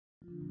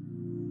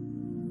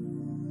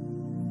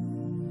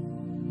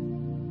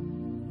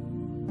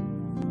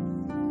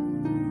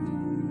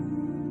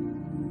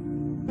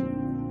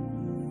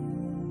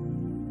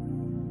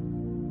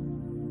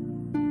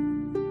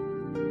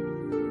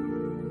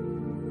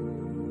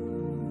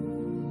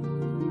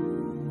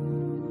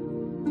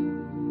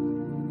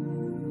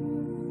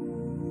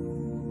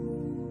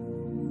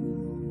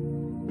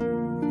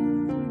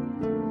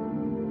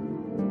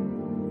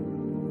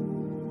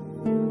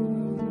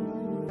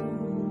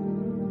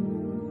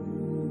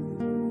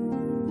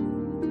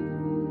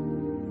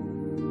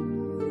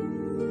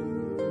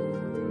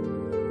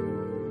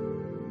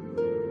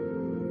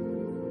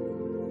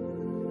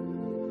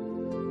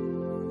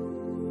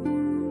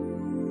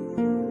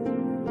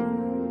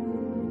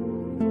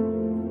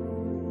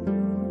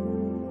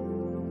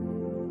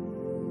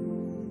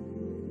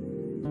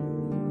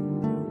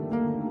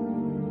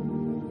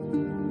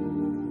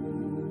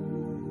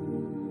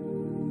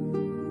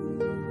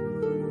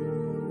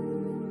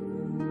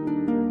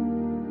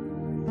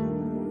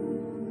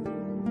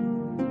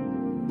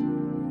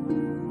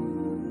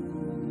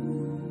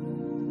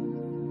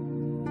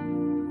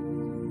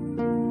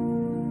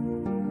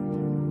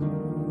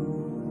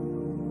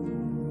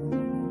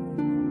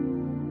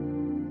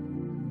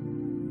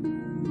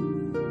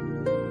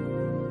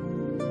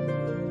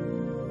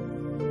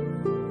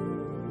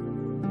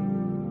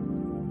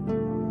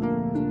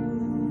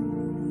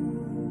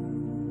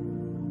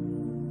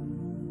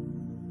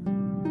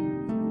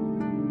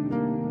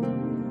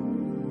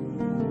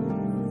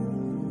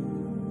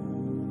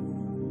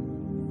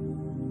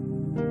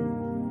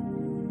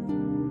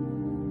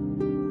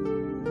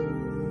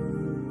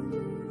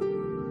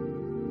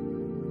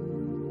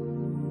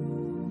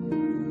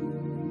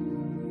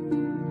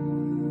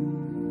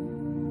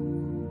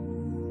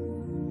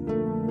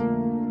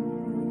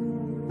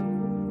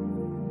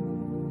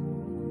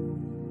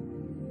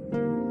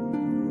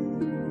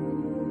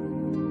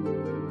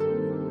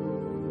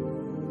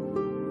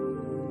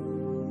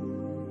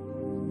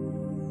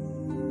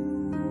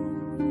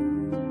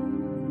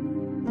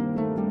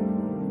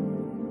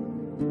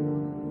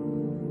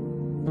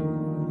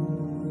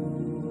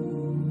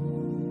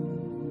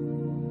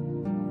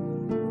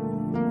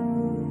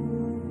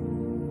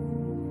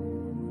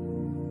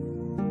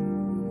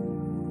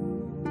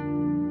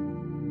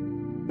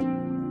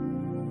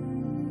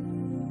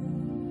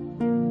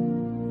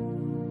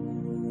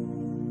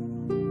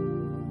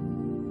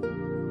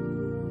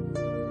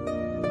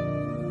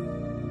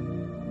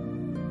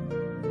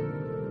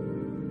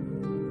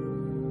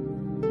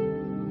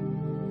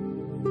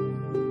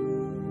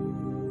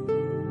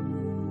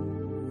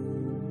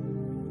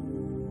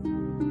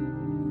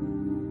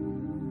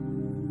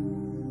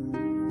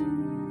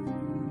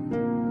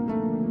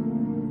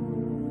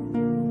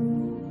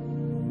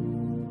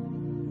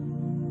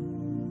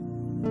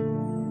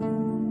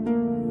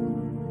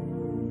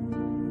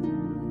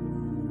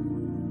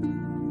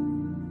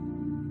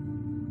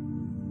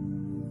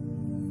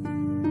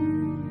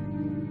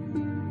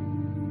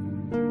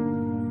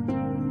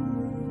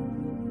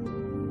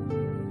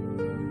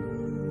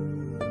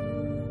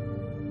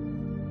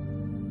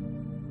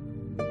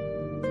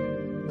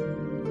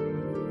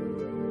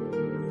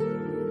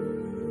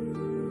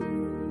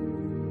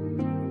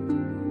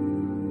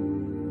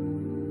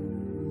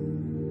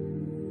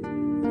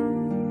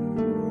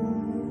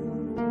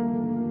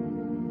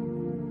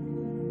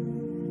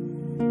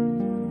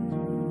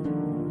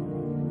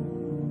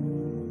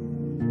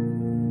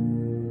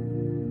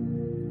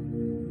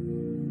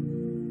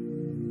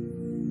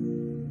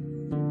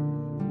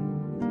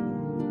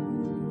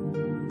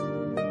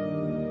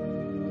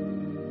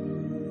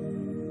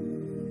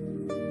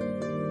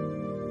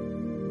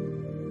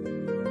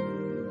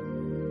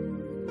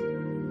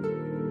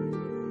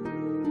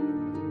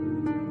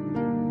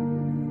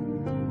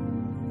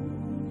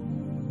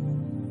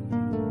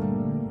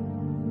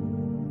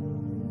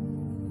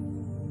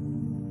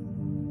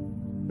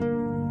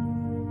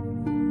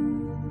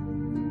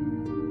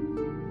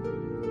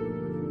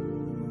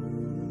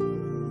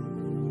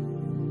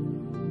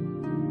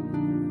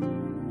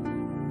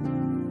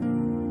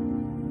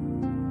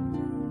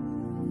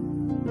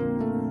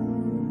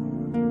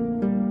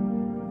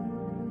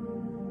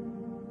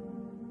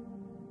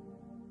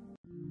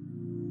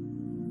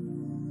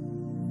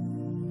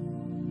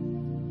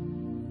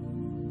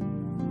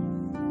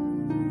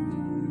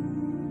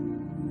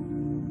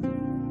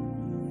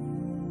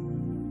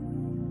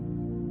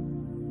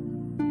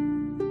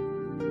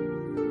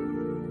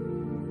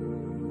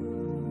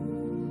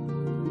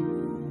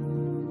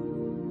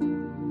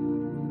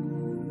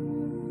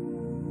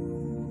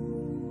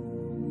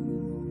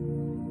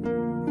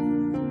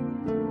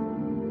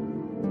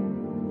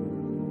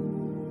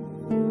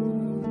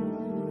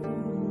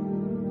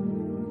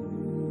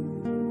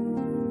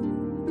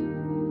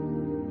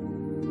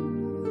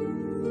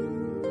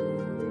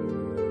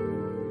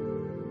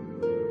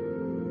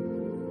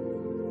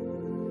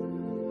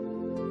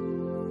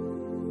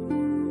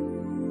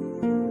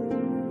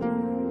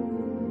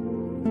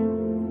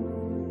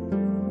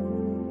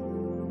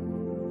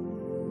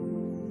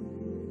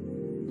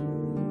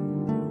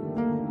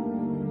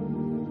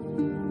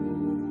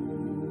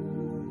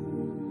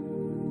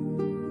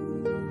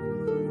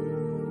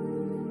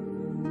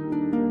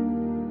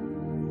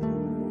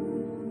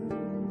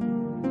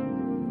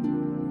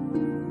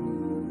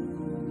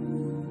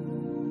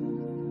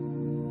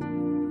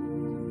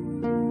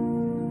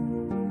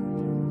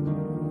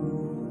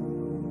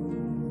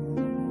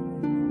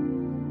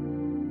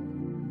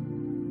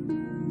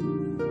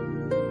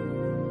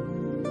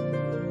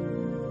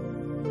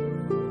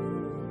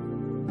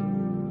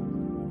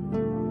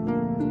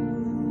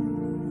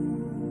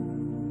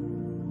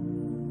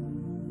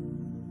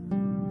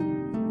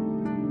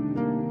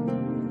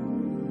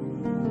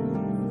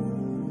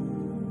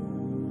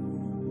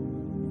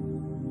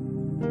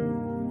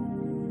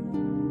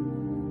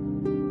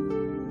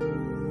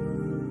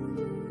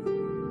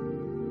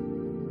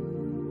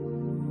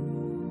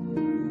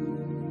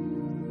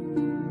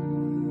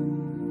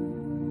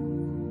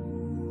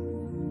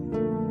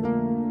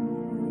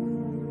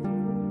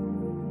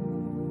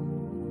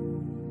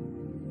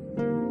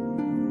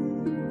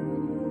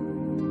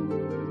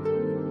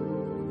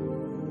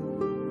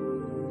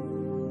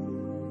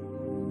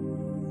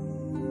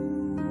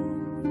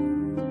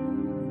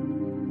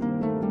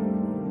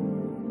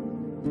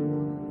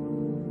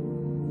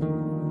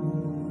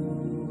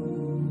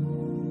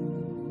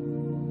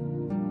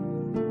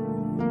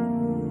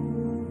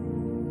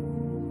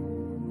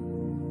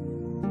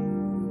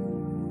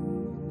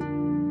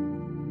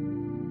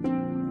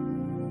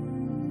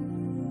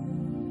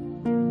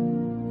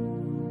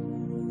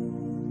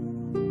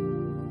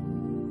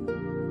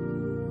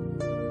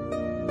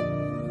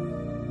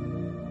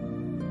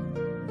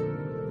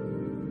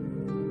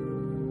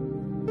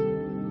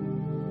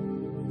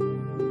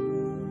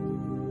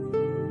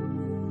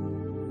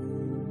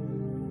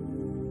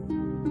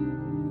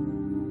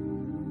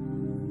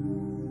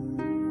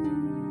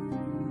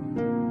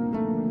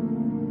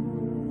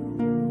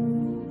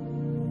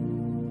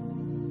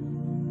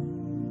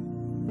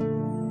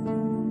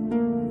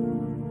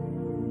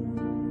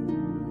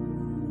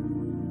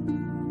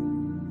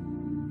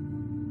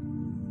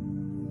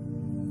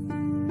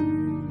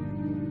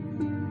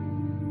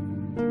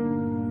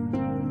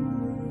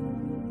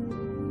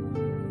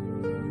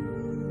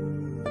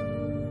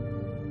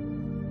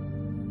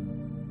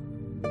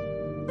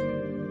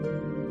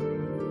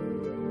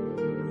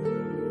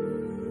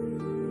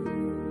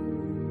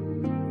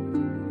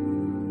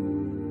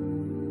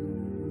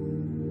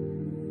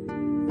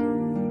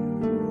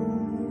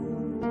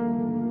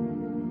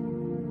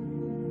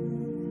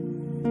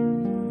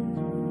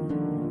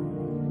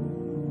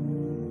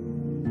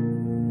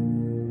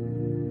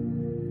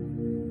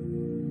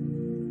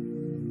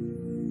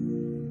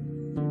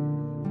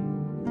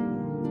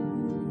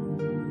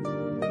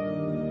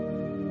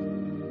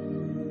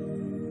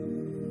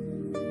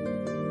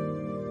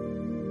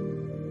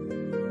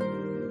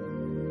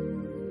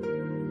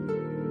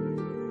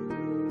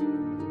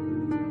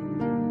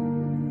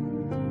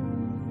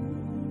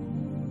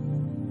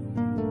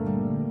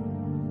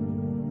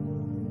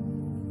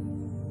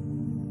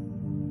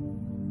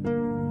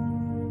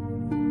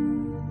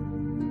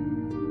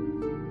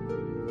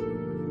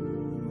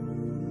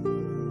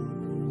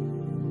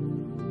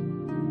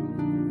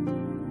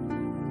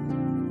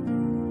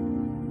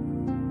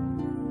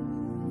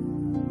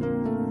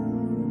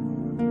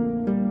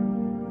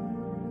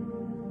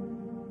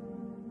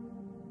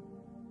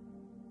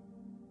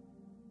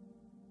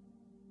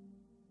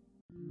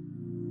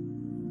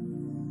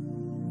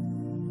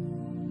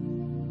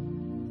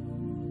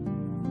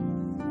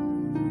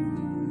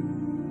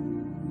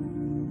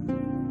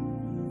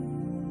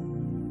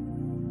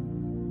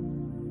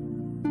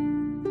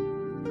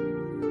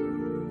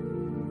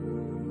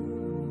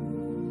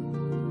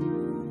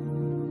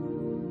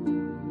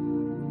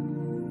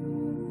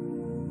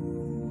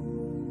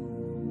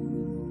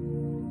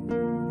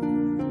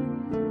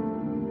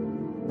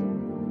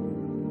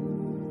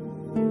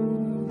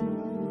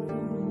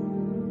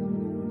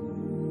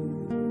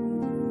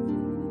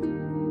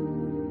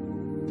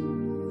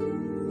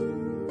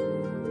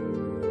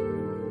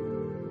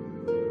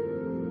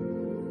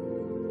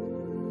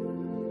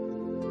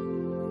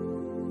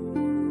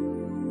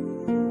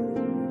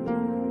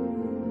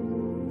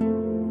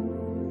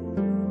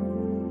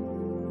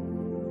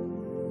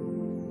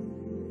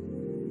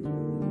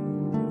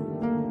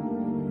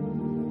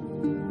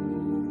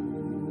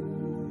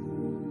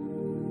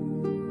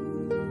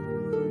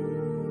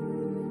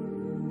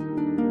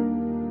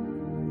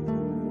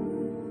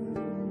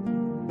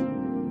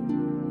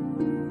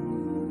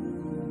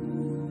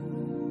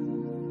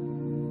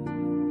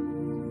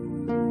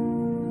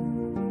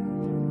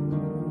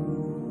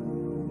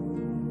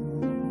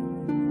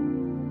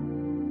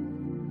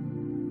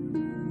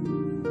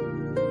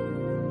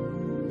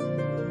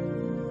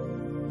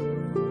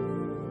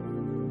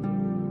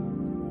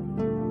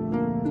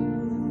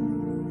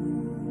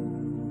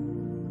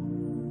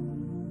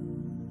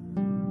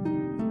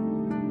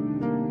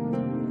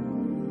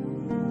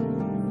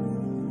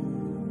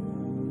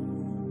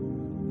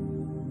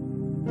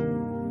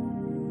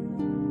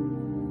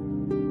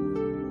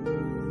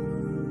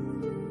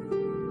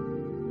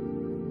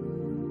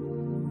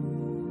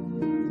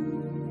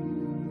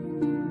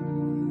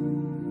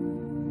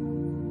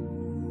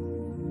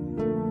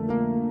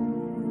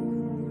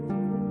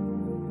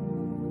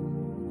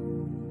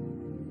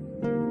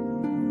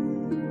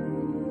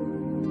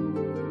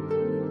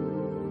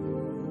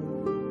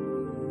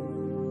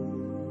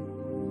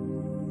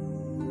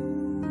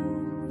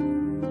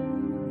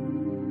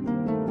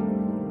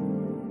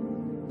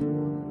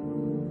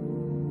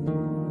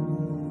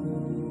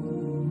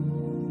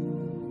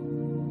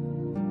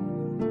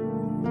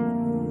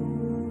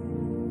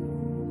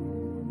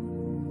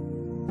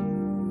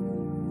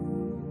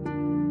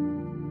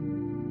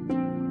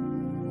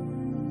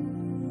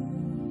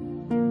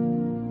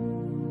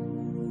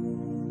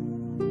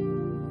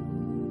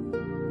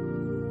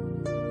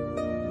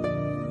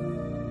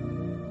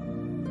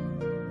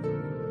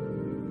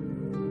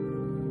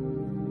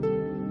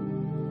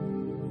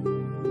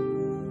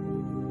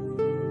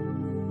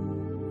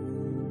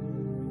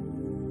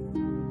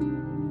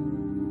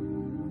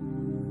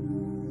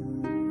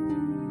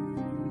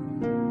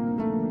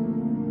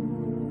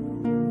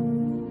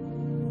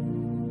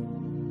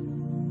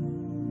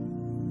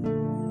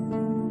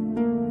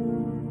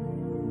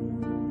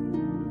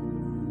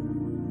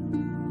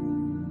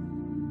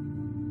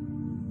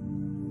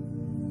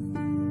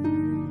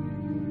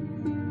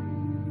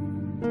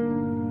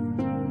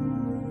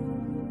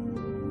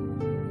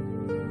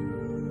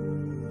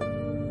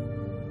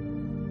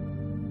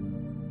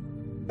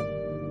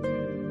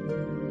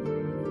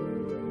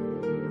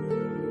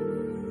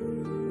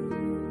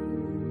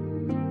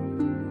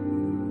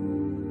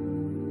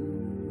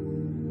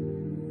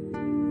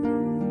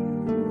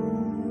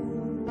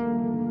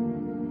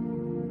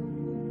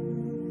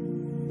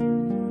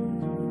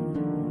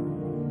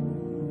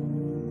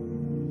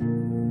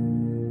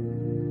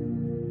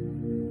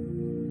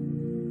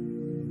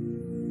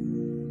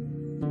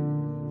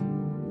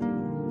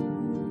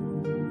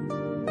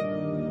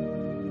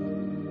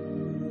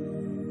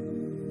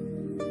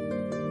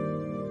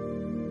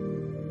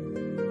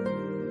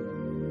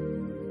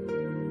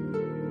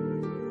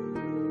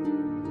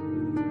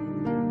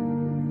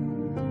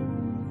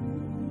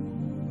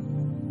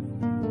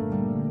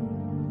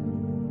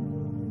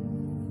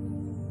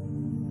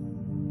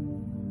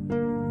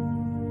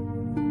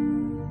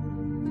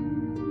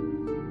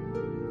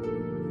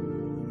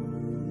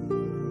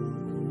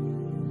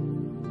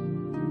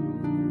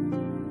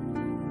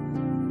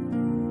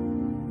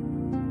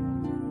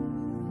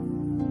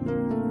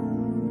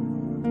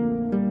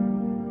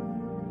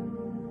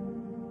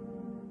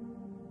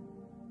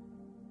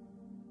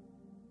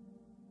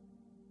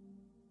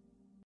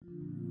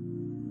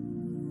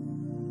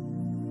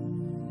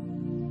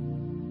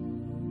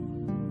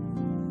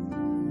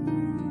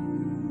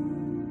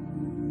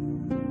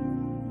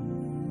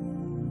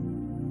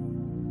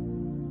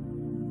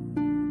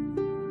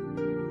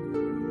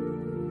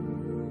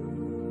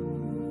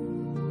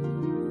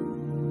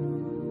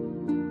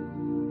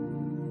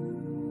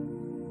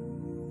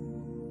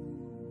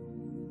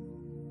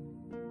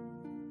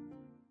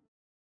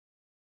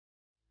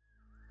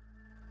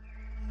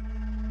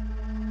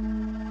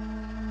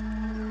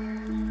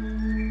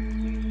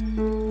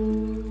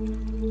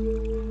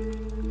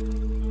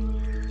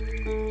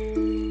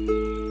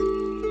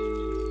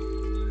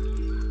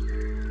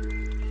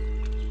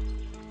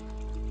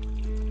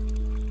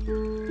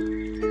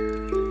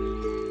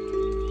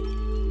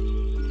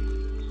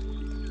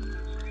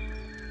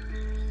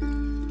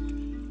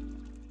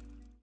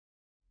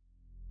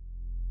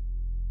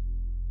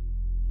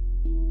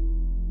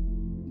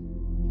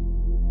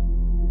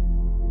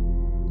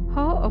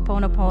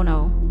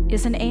Ho'oponopono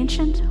is an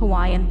ancient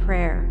Hawaiian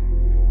prayer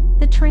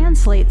that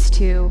translates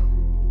to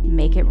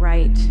 "make it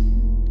right."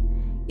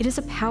 It is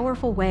a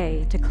powerful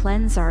way to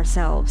cleanse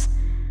ourselves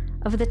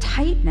of the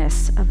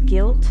tightness of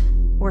guilt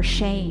or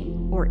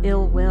shame or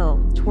ill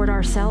will toward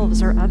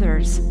ourselves or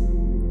others.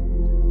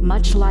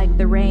 Much like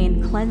the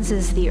rain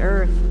cleanses the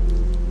earth,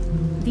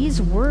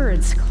 these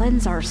words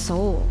cleanse our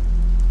soul.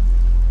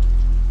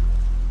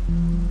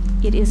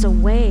 It is a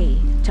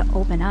way to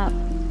open up.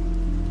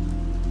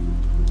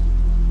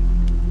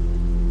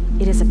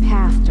 It is a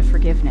path to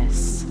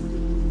forgiveness.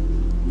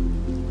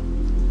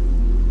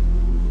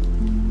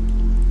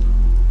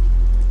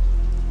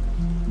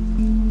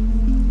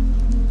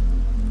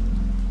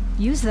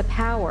 Use the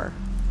power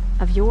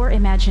of your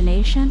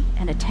imagination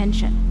and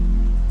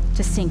attention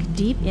to sink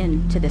deep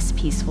into this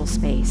peaceful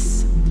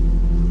space.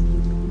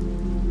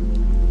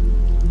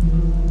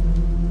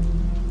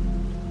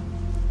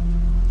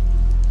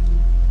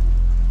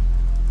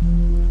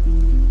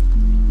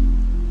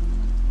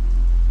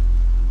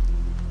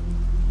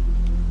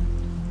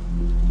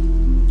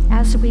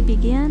 As we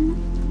begin,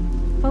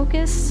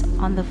 focus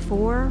on the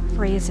 4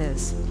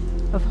 phrases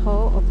of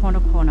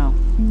Ho'oponopono.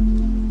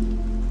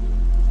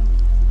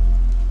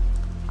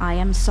 I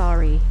am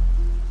sorry.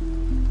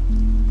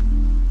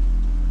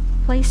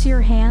 Place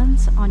your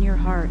hands on your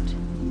heart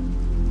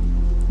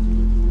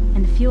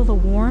and feel the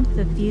warmth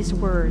of these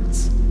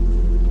words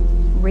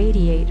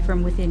radiate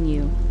from within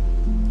you.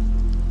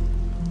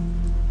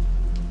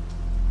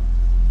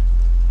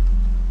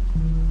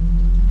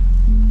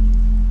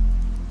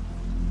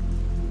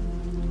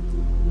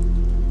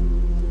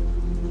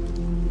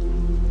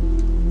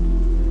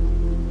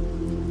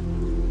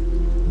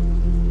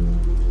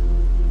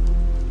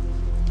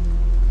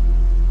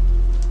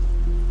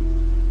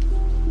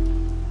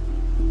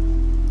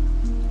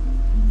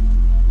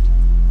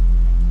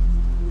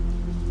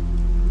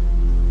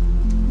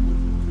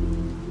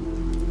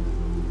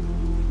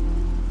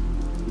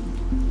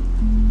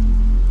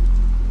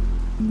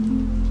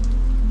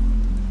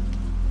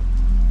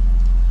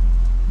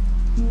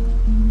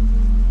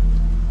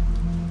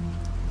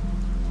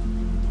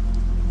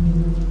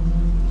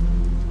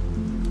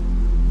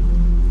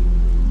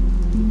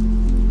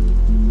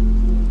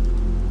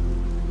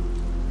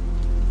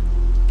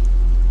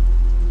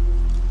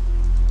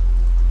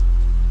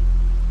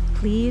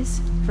 Please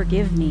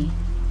forgive me.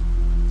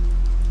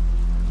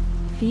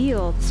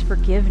 Feel this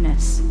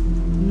forgiveness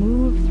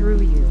move through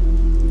you.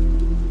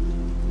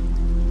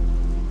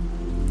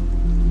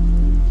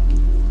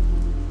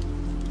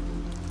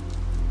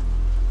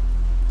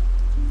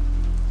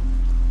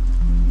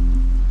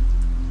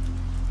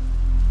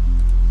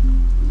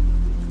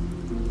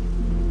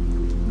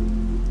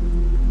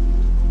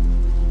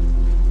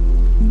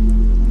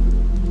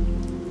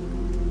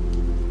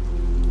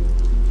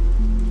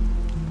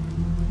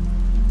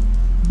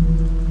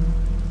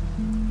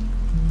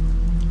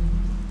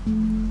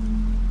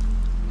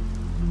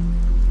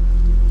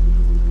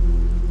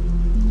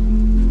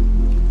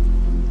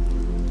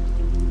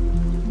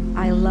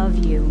 I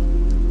love you.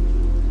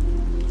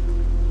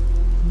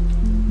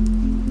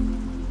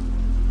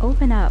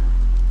 Open up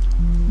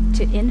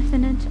to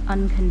infinite,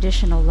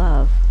 unconditional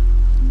love.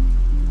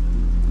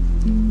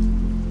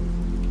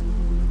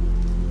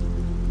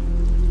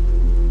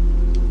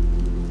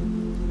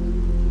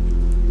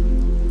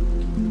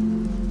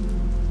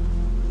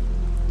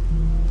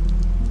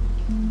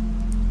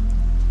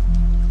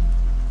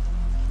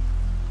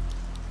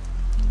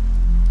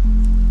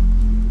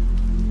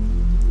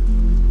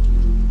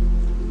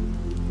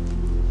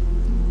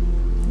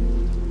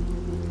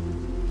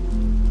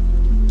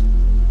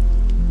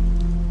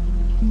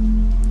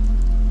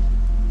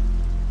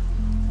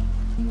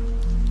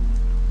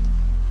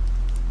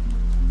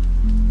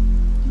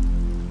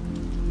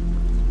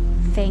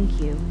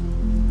 Thank you.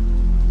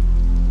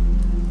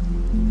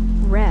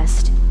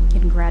 Rest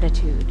in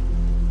gratitude.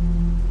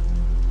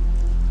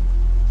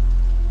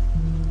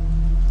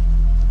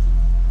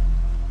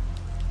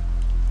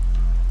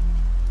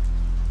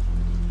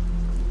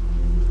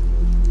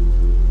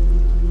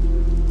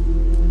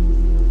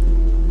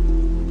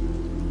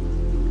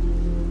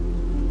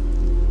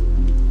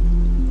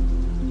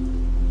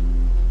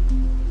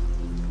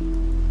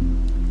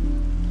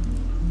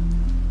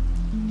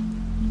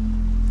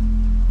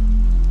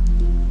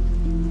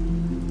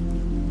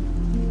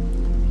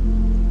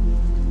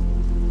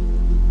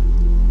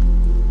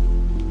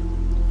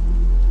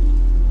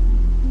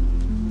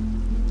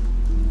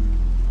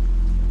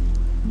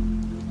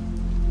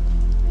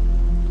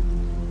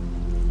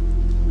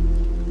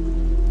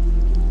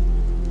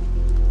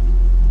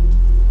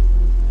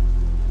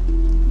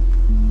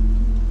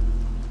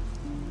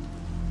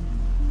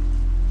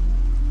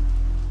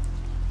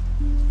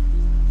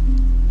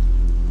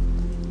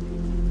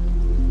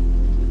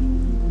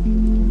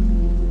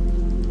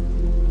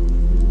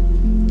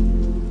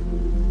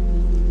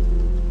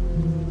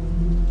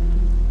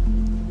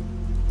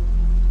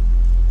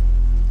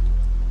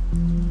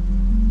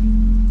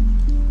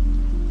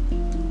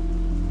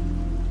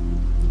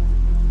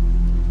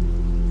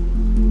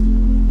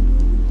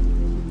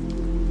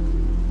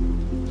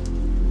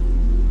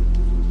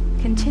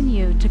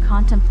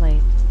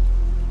 contemplate.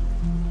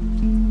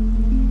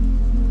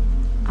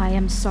 I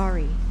am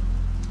sorry.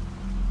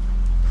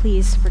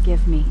 Please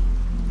forgive me.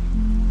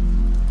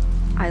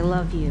 I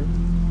love you.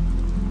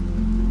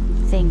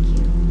 Thank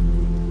you.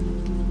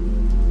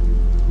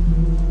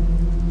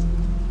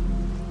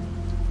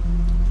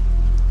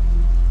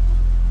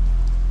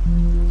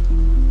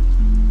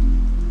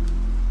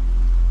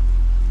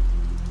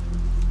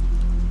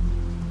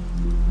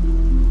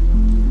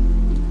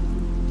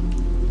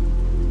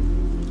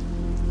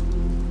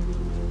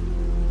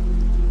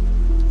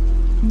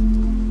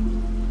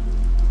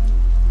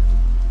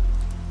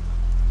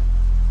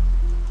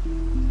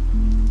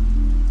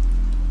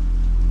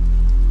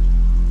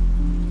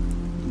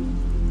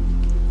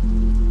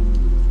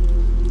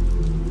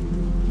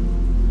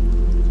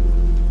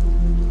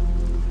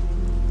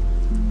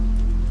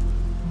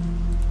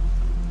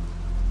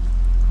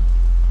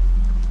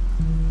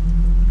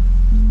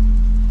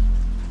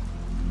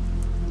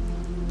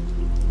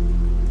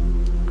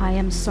 I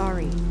am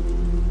sorry.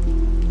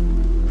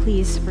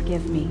 Please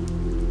forgive me.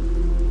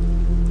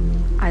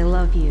 I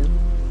love you.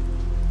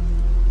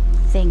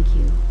 Thank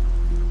you.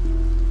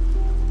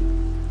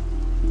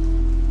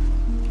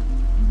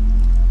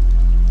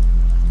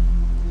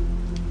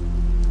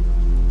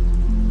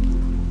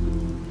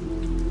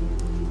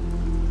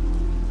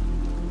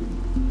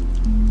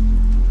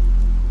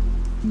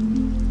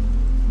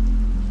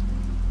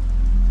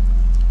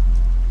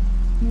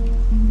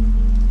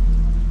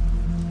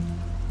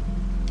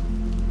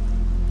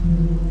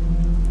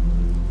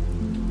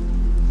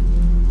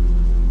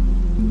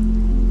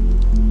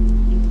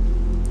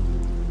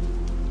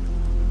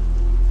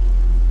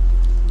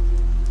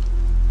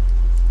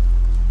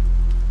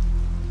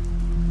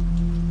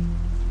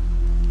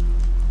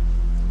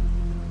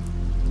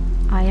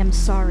 I am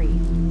sorry.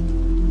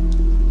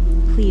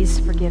 Please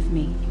forgive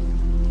me.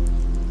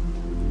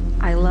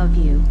 I love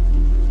you.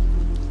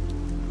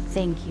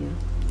 Thank you.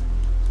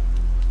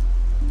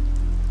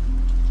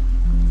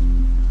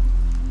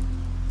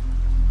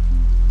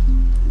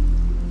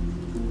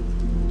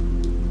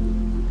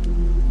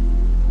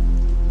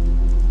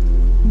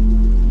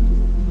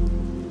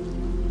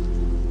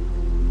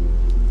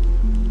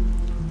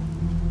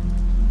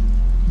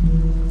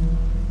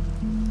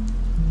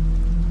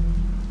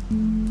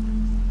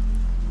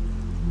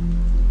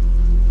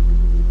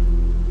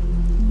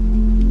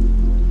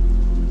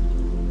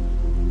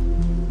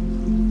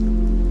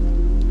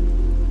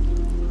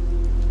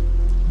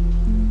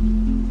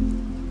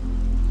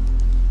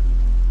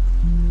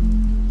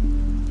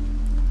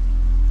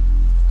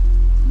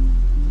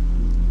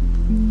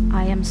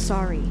 I am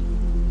sorry.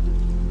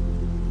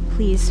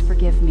 Please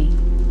forgive me.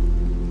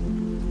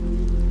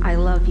 I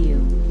love you.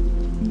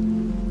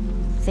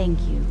 Thank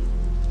you.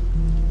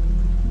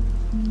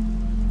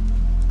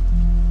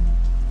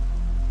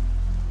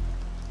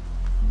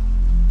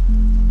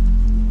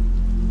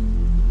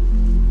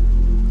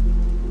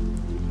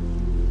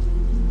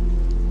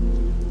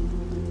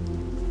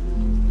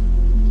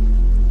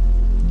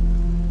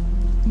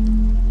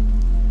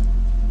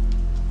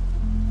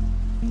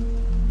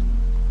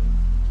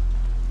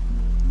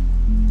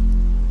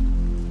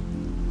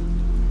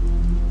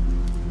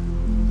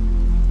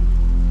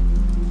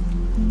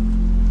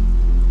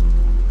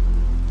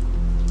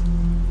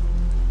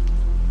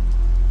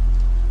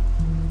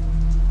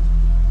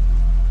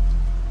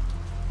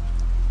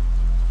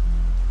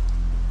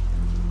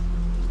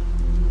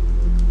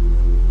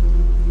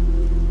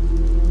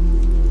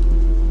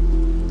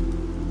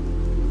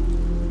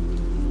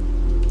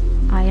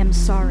 I am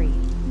sorry.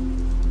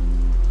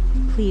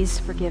 Please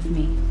forgive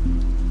me.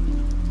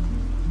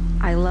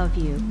 I love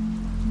you.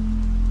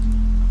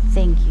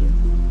 Thank you.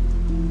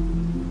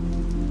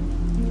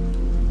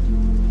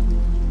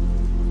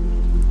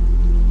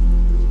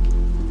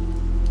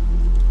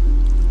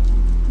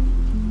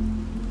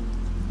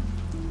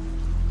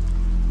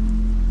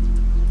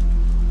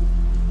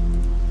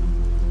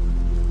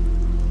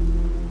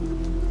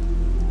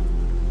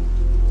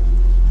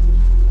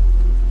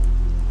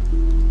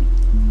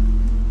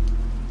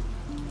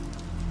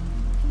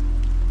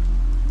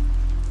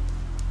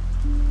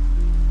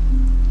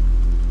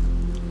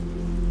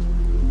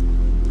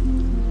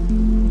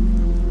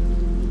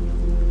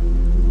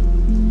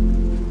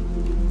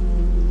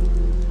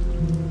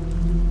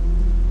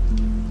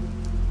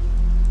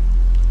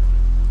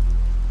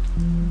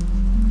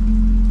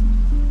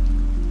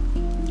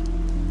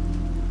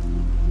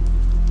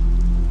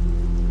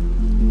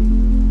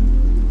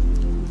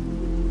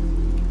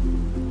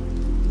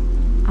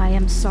 I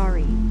am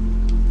sorry.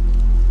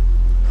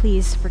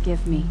 Please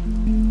forgive me.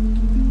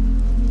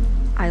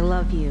 I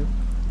love you.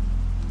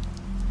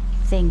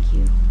 Thank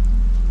you.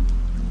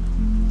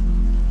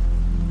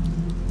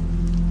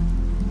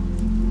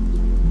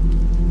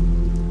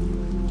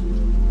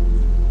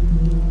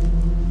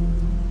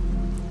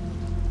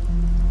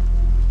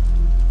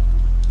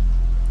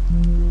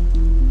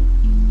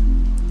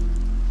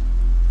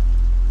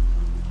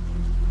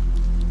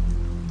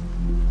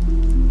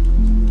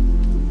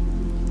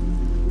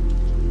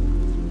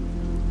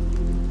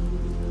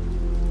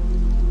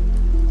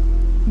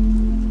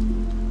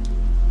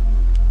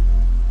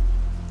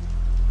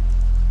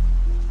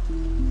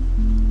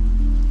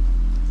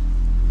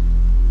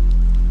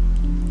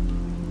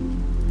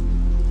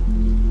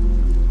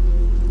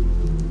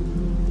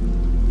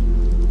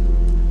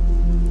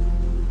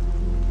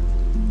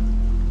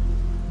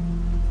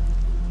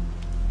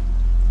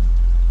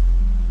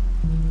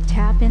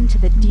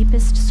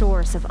 deepest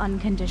source of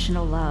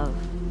unconditional love.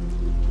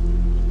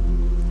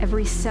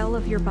 Every cell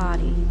of your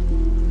body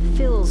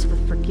fills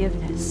with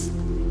forgiveness,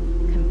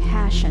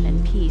 compassion,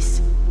 and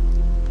peace.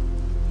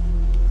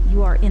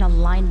 You are in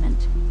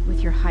alignment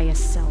with your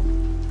highest self.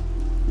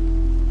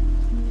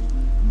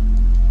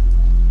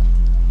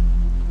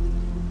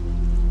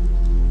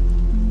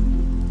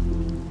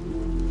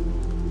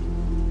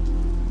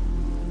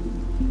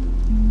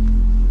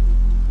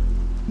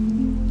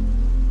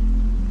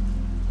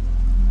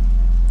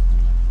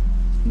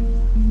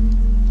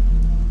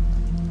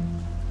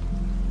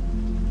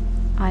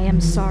 I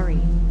am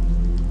sorry.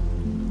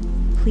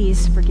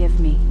 Please forgive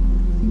me.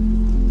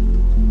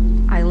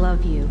 I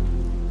love you.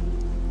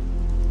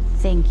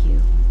 Thank you.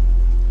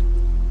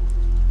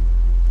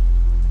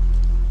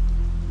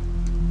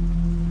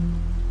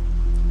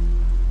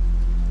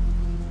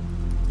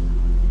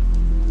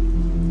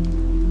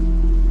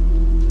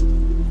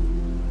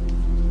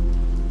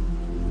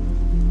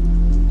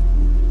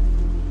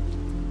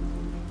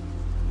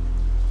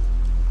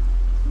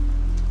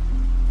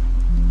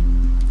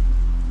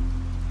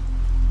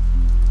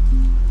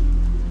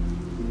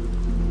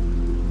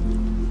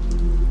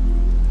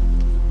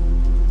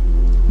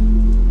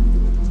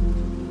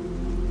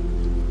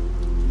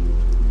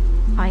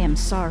 I am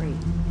sorry.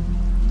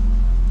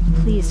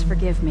 Please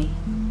forgive me.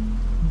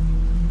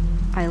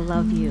 I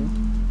love you.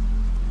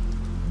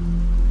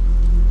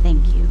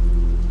 Thank you.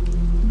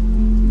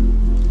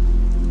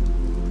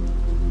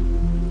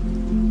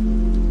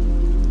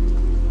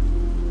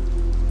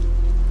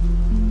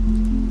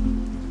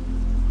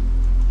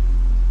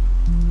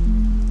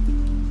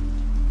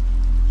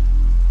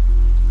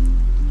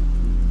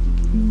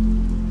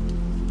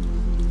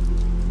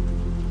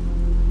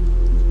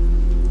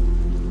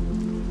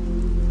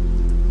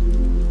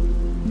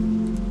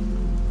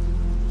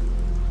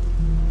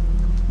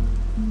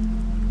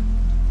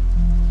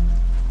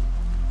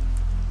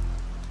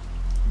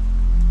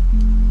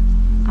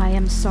 I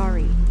am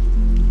sorry.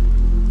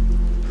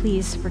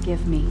 Please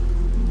forgive me.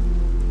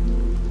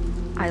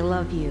 I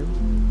love you.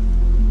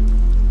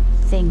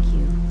 Thank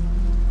you.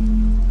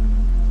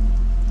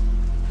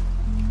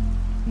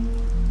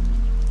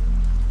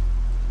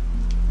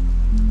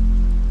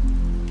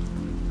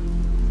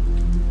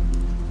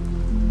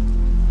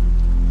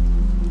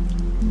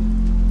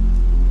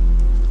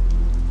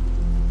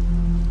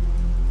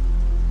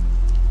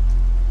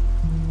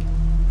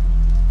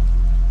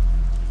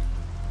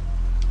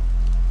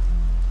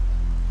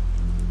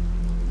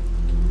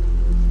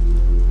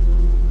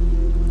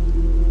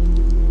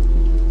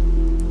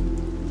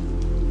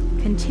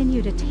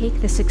 Continue to take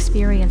this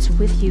experience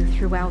with you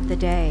throughout the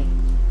day.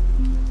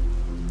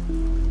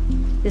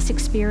 This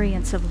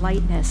experience of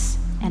lightness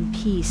and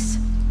peace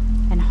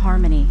and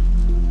harmony.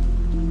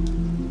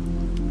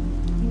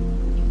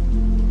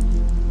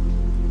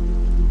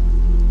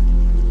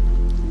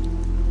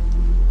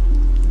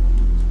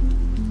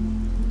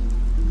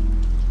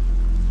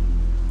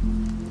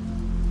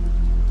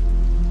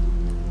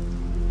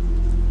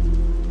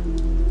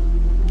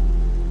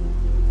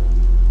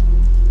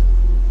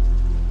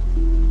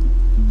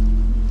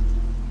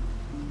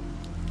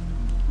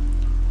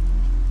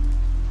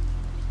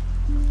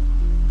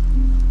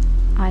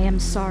 I am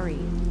sorry.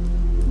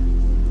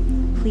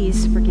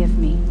 Please forgive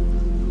me.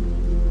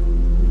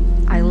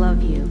 I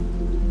love you.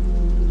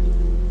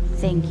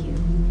 Thank you.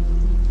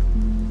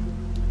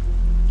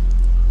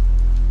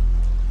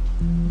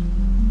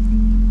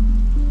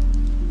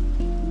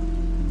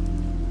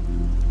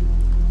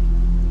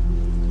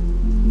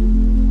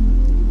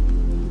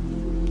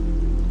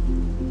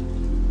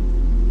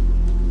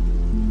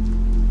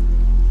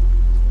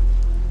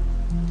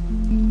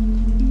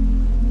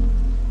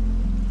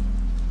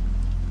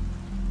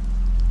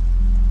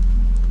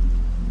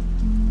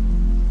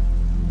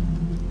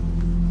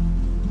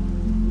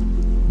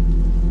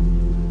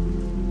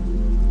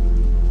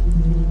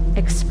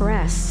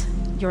 Express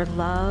your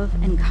love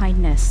and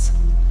kindness.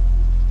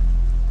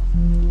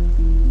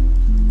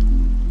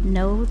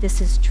 Know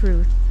this is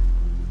truth.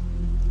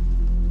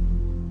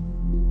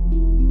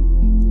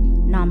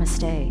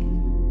 Namaste.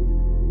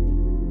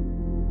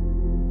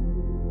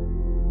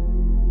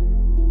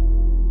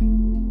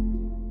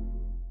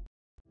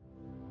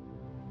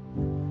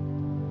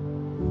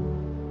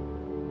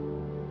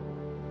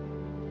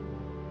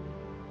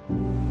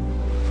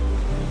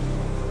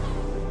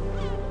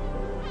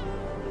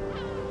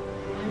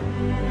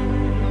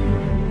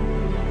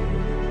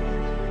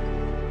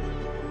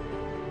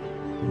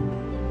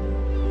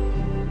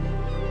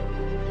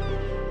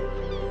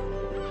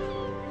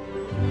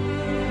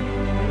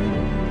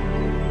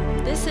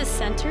 This is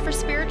Center for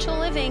Spiritual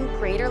Living,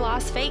 Greater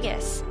Las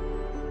Vegas.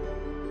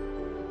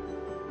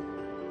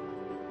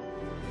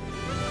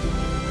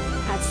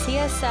 At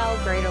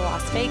CSL Greater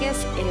Las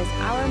Vegas, it is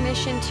our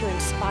mission to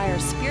inspire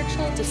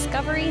spiritual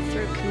discovery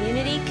through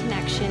community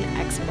connection,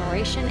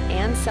 exploration,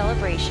 and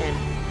celebration.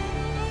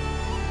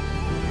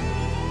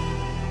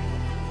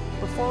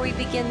 Before we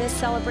begin this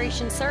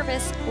celebration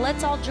service,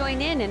 let's all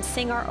join in and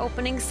sing our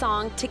opening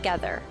song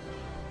together.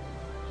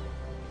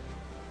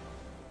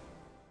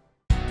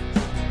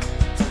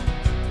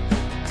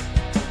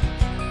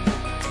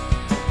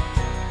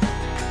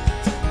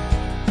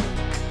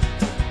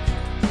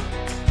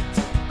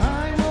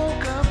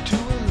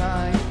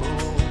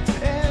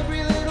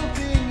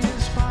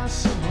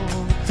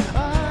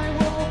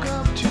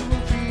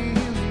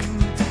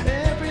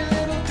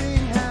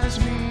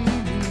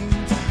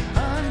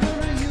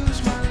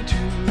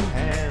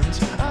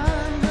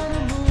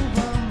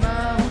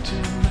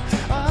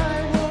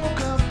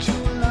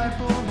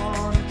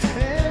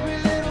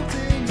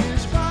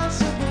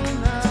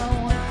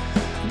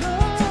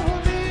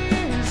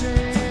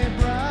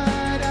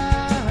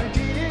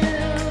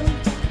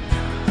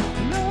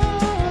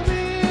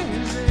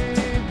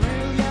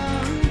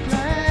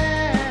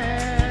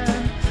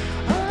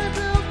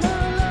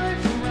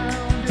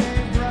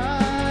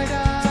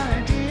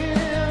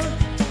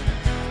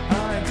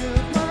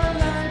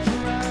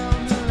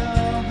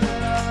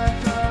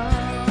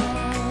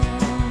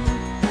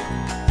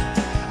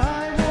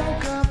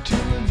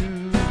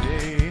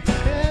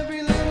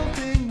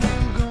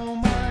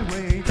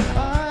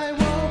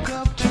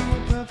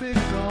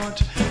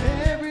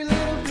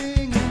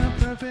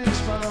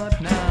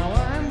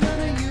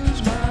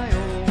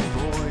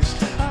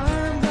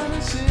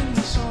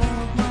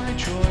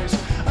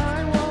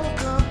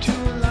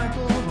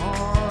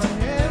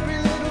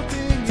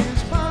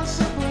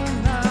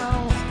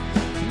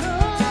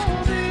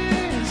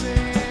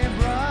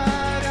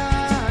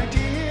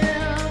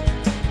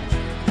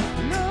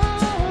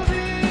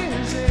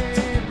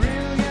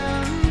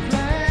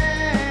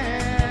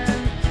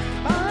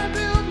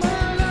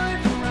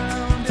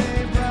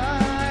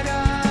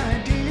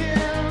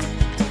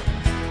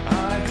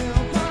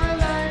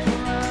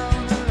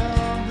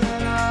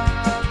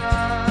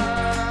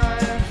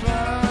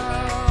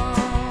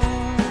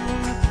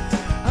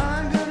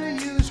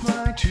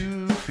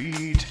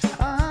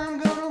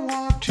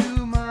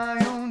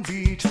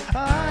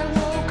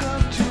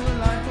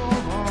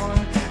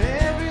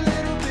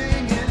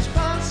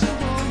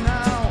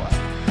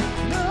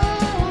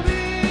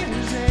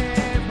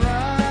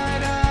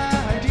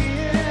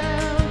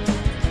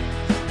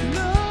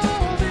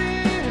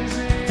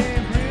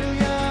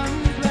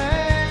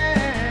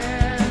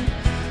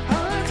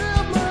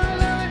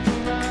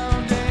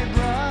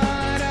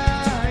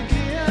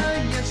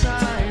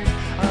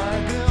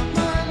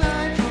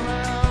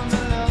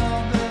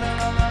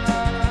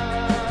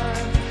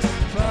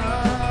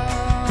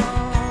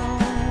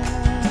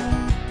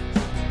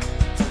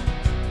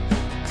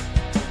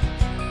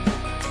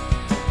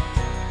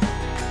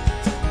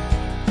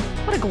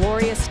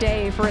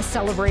 day for a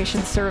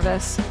celebration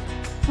service.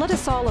 Let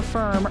us all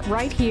affirm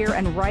right here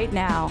and right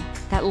now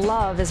that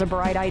love is a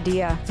bright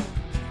idea.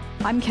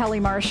 I'm Kelly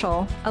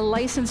Marshall, a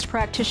licensed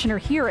practitioner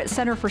here at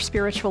Center for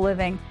Spiritual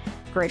Living,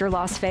 Greater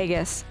Las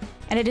Vegas,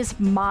 and it is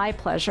my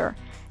pleasure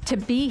to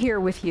be here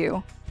with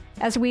you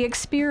as we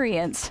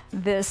experience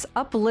this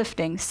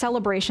uplifting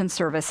celebration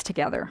service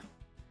together.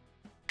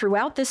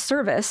 Throughout this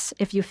service,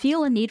 if you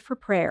feel a need for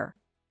prayer,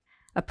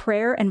 a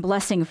prayer and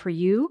blessing for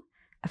you,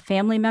 a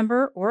family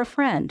member, or a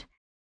friend,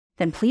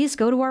 then please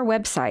go to our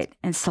website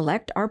and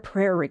select our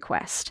prayer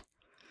request.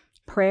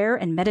 Prayer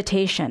and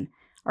meditation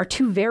are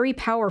two very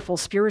powerful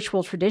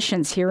spiritual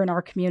traditions here in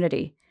our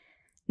community.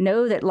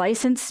 Know that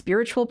licensed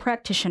spiritual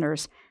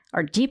practitioners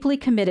are deeply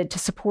committed to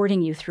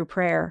supporting you through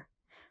prayer.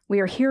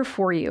 We are here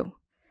for you.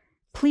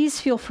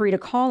 Please feel free to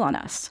call on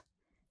us.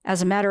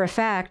 As a matter of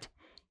fact,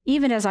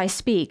 even as I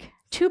speak,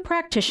 2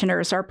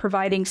 practitioners are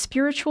providing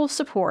spiritual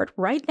support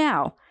right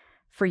now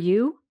for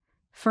you,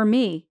 for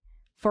me,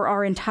 for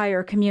our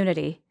entire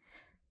community.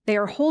 They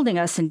are holding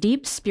us in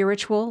deep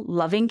spiritual,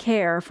 loving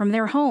care from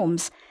their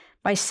homes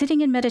by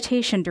sitting in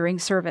meditation during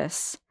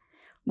service.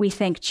 We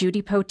thank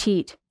Judy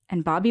Poteet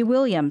and Bobby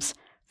Williams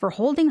for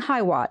holding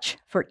high watch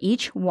for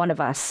each one of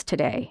us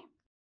today.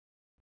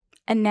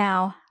 And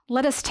now,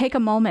 let us take a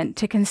moment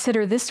to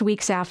consider this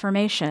week's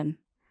affirmation.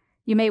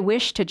 You may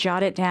wish to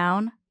jot it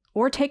down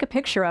or take a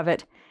picture of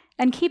it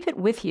and keep it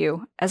with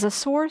you as a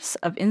source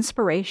of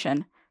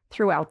inspiration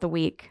throughout the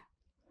week.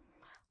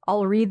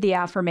 I'll read the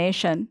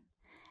affirmation,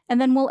 and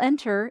then we'll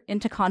enter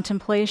into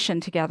contemplation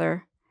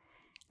together,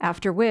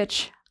 after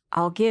which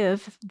I'll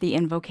give the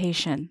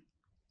invocation.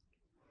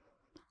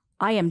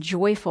 I am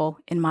joyful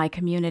in my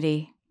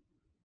community.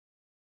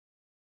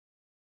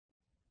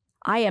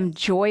 I am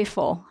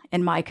joyful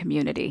in my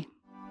community.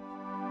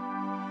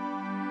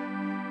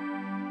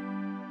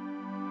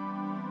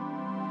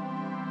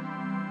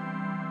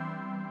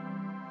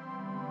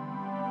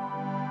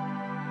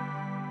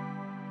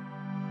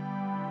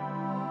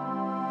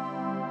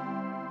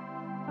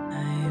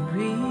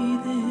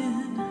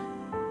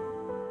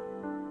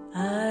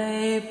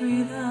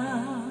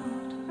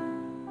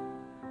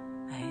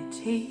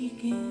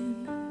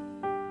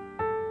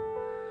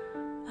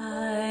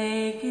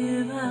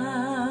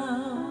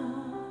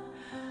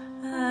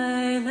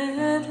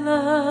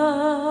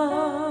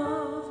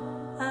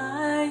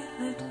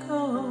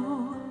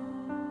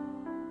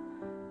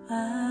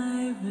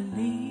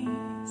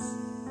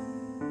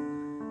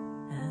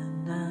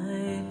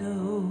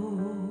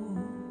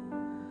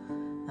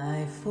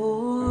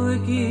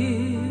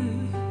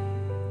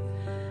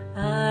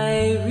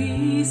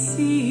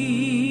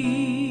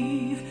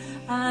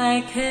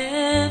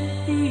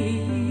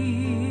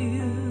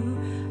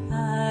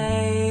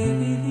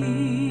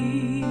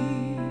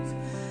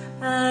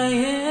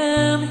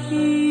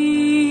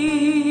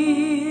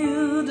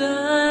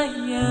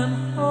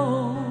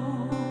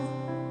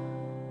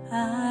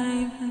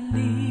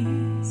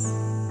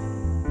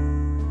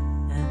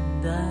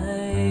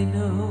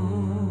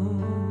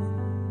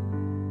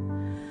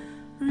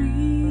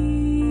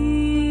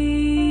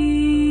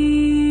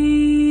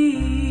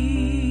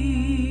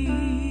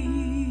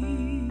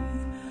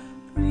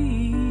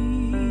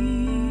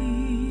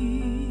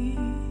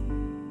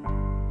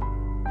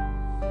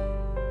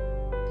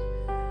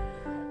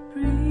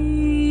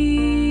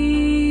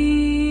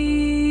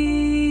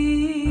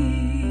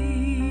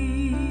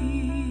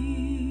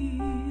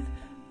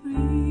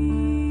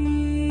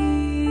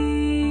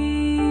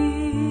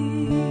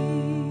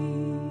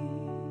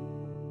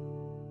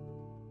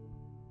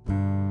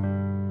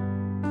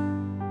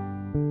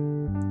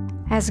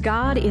 As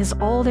God is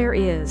all there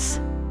is,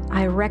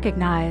 I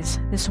recognize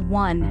this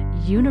one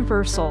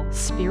universal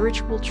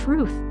spiritual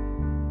truth,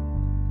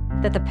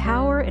 that the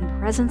power and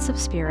presence of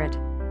Spirit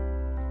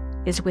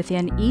is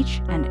within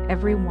each and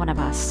every one of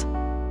us.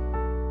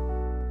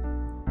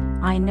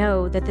 I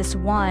know that this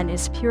one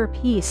is pure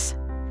peace,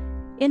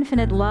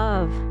 infinite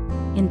love,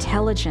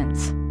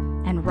 intelligence,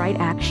 and right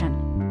action.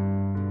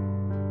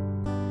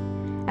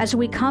 As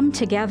we come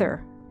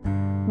together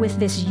with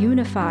this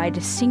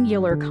unified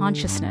singular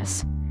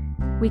consciousness,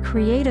 we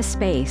create a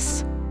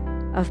space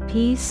of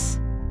peace,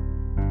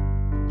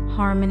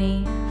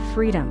 harmony,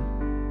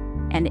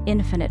 freedom, and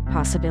infinite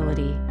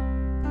possibility.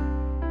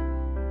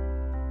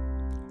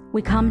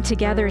 We come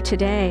together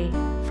today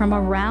from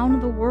around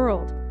the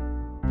world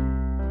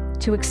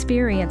to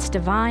experience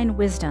divine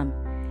wisdom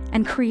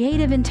and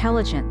creative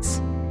intelligence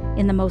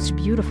in the most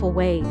beautiful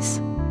ways.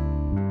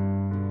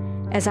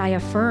 As I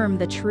affirm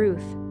the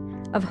truth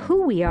of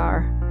who we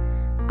are,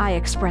 I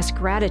express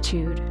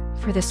gratitude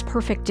for this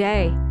perfect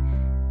day,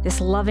 this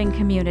loving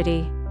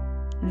community,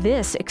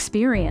 this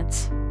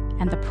experience,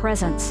 and the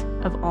presence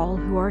of all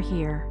who are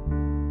here.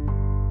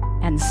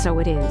 And so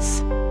it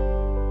is.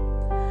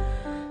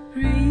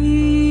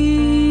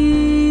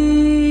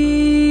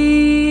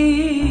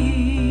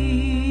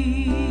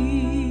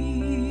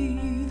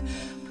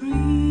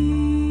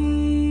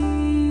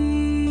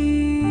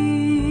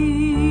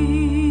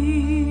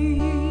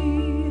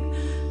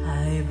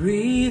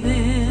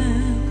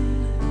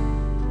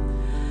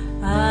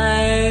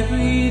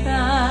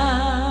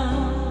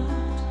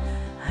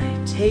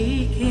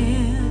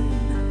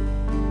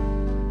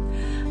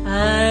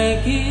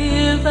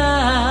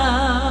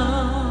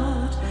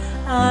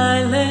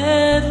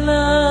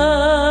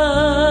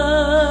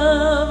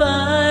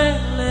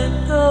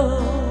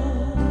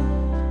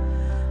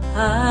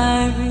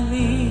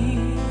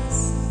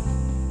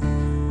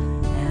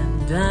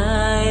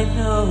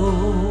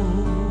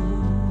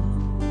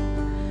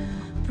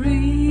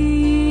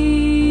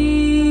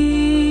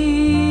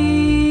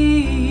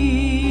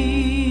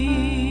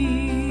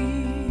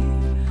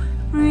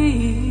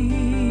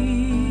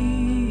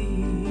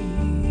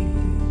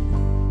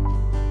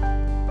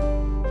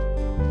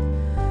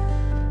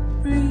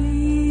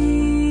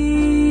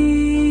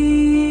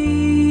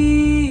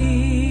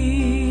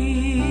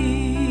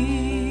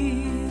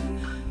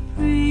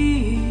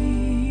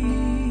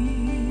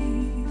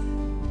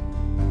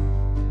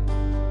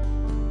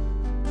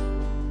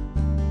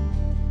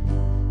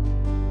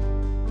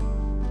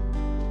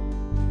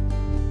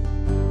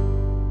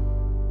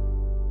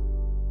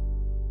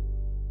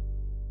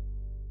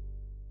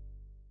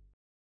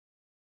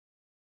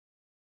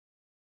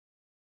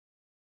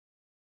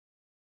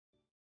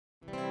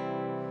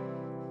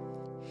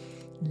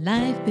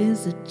 Life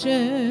is a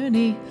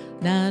journey,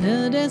 not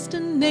a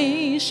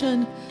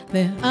destination.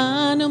 There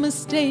are no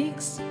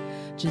mistakes,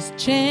 just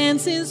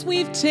chances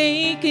we've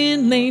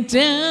taken. Lay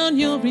down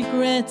your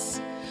regrets,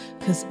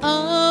 'cause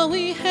all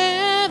we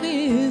have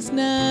is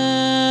now.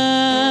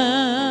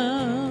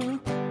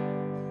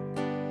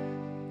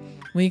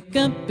 Wake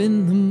up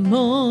in the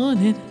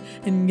morning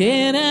and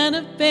get out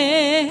of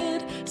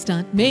bed.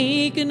 Start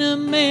making a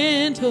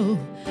mental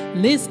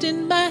list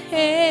in my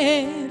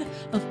head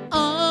of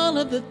all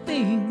of the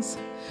things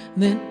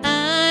that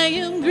I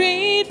am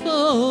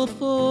grateful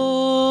for.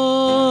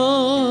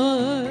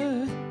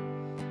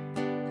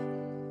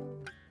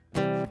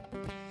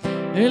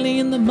 Early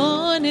in the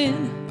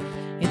morning,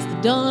 it's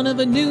the dawn of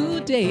a new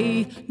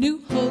day.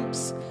 New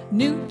hopes,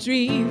 new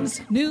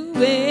dreams, new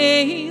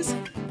ways.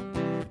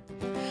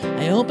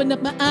 I opened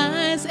up my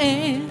eyes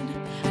and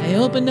I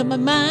opened up my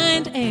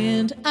mind,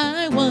 and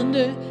I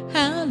wonder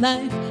how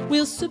life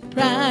will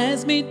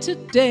surprise me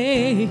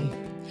today.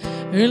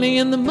 Early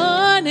in the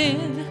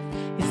morning,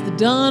 it's the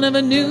dawn of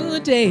a new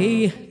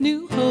day.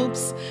 New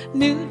hopes,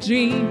 new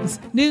dreams,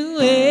 new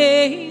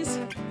ways.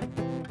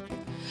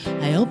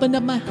 I opened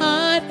up my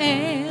heart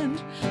and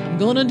I'm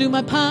gonna do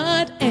my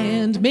part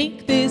and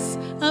make this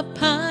a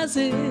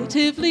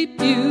positively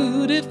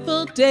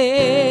beautiful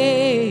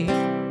day.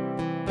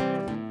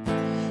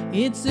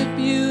 It's a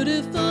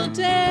beautiful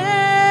day.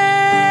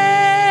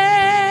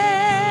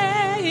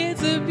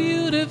 It's a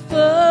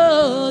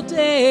beautiful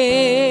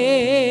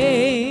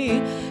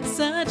day.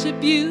 Such a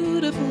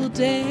beautiful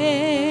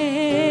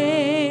day.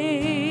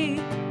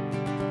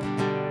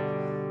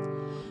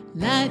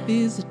 Life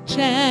is a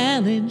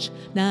challenge,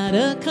 not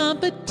a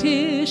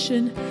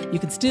competition. You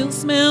can still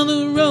smell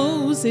the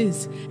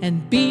roses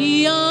and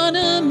be on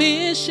a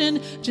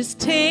mission. Just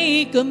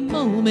take a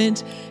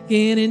moment,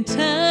 get in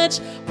touch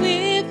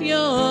with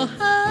your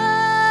heart.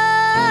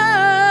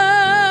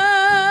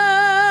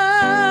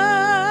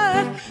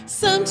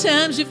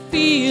 Sometimes you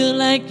feel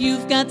like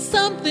you've got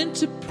something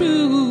to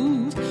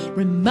prove.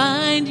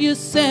 Remind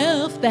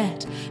yourself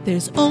that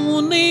there's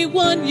only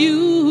one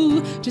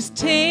you. Just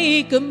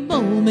take a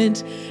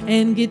moment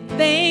and give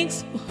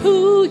thanks for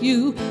who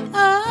you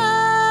are.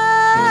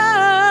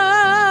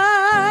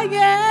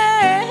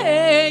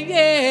 Yeah,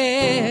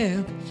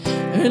 yeah.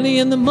 Early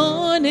in the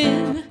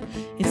morning,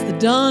 it's the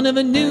dawn of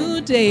a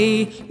new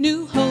day.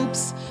 New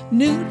hopes,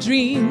 new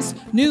dreams,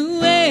 new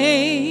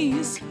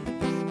ways.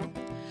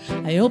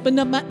 I opened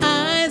up my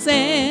eyes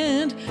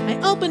and I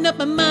opened up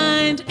my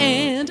mind,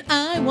 and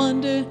I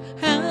wonder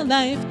how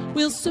life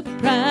will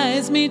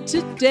surprise me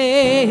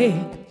today.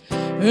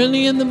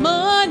 Early in the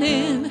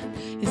morning,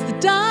 it's the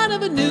dawn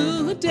of a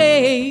new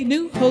day.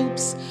 New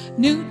hopes,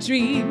 new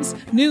dreams,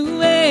 new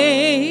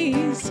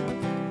ways.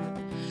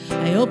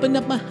 I opened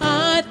up my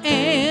heart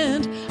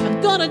and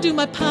I'm gonna do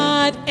my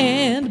part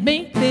and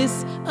make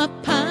this a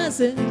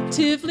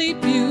positively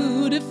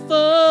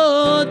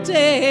beautiful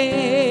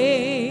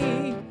day.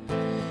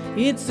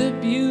 It's a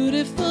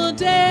beautiful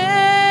day.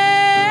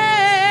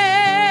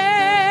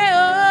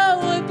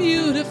 Oh, a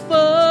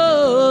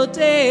beautiful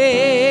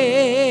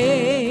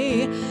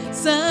day.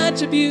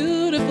 Such a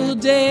beautiful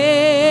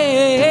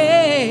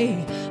day.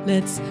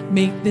 Let's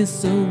make this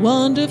so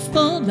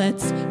wonderful.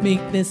 Let's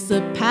make this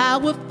so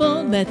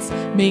powerful. Let's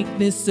make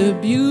this a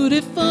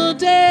beautiful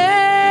day.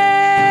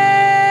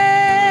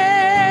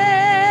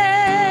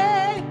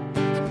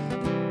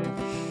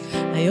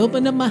 I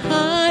opened up my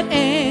heart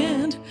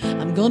and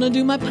I'm gonna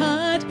do my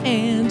part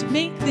and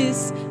make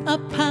this a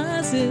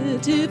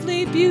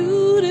positively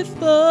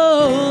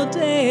beautiful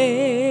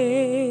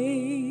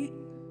day.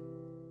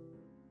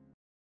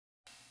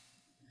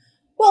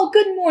 Well,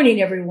 good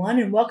morning, everyone,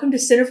 and welcome to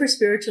Center for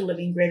Spiritual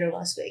Living, Greater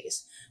Las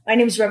Vegas. My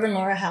name is Reverend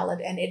Laura Hallett,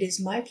 and it is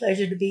my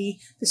pleasure to be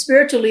the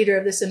spiritual leader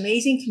of this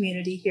amazing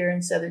community here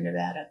in Southern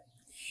Nevada.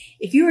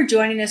 If you are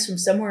joining us from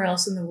somewhere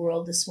else in the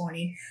world this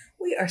morning,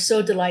 we are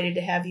so delighted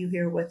to have you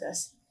here with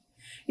us.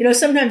 You know,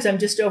 sometimes I'm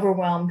just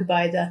overwhelmed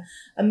by the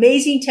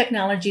amazing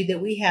technology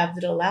that we have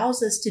that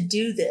allows us to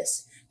do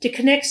this, to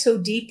connect so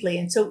deeply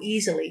and so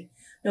easily,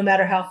 no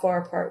matter how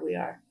far apart we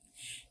are.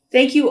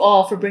 Thank you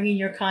all for bringing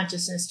your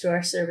consciousness to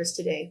our service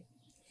today.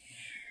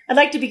 I'd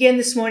like to begin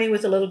this morning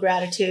with a little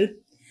gratitude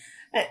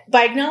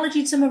by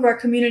acknowledging some of our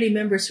community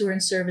members who are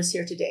in service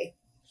here today.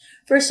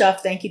 First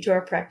off, thank you to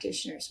our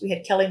practitioners. We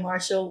had Kelly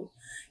Marshall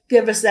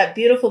give us that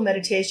beautiful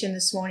meditation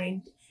this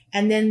morning,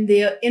 and then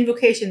the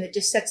invocation that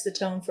just sets the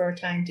tone for our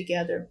time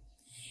together.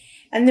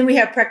 And then we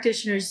have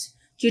practitioners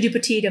Judy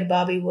Petit and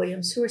Bobby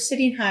Williams, who are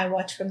sitting high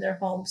watch from their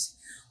homes,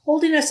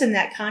 holding us in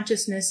that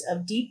consciousness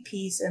of deep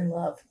peace and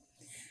love.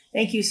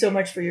 Thank you so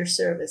much for your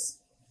service.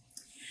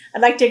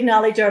 I'd like to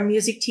acknowledge our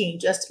music team,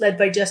 just led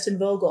by Justin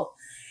Vogel,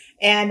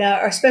 and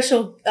our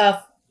special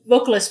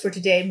vocalist for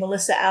today,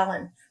 Melissa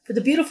Allen, for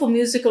the beautiful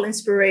musical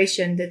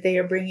inspiration that they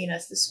are bringing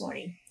us this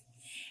morning.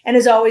 And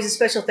as always, a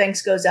special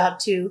thanks goes out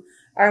to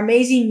our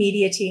amazing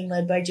media team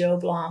led by Joe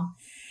Blom.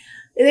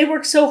 They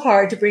work so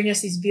hard to bring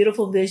us these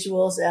beautiful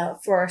visuals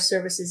for our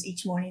services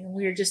each morning, and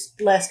we are just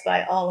blessed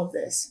by all of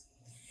this.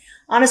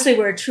 Honestly,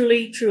 we're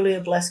truly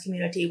a blessed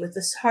community with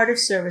this heart of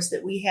service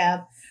that we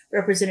have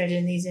represented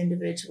in these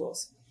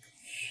individuals.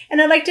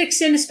 And I'd like to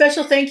extend a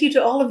special thank you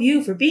to all of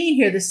you for being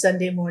here this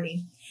Sunday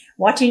morning,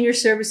 watching your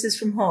services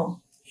from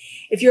home.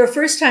 If you're a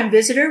first-time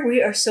visitor,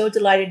 we are so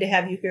delighted to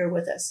have you here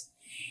with us.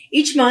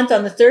 Each month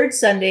on the third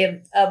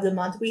Sunday of the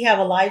month, we have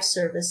a live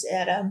service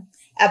at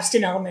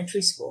Abston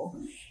Elementary School.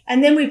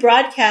 And then we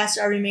broadcast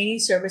our remaining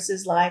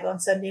services live on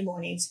Sunday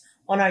mornings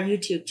on our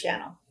YouTube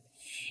channel.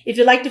 If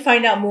you'd like to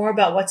find out more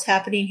about what's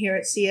happening here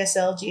at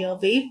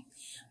CSLGLV,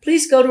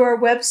 please go to our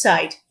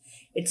website.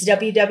 It's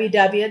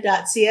www.cslglv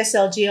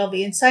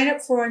and sign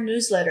up for our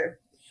newsletter.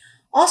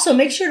 Also,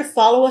 make sure to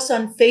follow us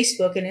on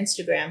Facebook and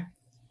Instagram.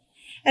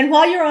 And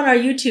while you're on our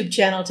YouTube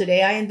channel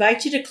today, I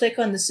invite you to click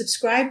on the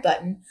subscribe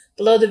button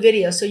below the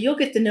video so you'll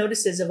get the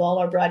notices of all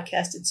our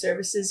broadcasted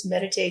services,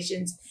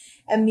 meditations,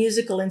 and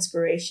musical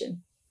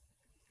inspiration.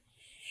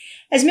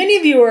 As many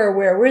of you are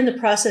aware, we're in the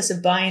process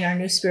of buying our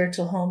new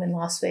spiritual home in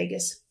Las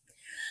Vegas.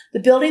 The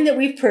building that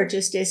we've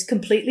purchased is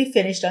completely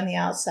finished on the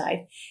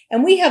outside,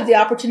 and we have the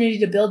opportunity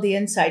to build the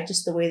inside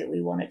just the way that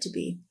we want it to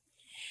be.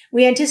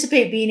 We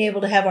anticipate being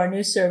able to have our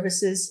new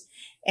services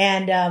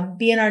and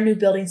be in our new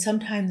building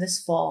sometime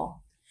this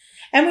fall.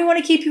 And we want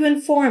to keep you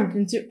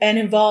informed and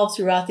involved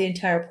throughout the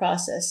entire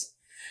process.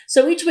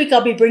 So each week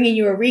I'll be bringing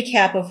you a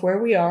recap of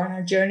where we are on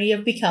our journey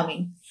of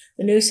becoming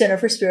the new Center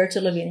for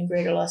Spiritual Living in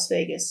Greater Las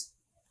Vegas.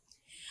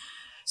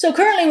 So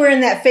currently we're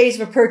in that phase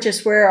of a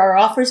purchase where our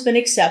offer's been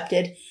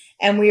accepted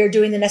and we are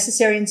doing the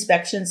necessary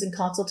inspections and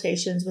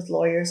consultations with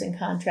lawyers and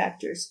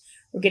contractors.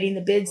 We're getting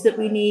the bids that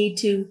we need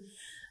to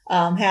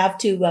have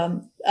to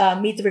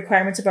meet the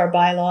requirements of our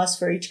bylaws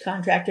for each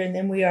contractor. And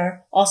then we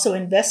are also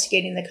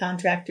investigating the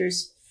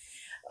contractors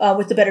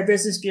with the Better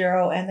Business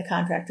Bureau and the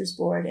Contractors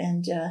Board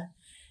and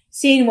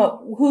seeing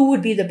who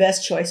would be the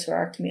best choice for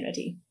our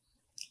community.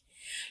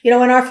 You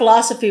know, in our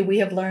philosophy, we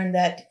have learned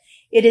that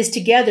it is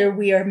together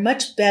we are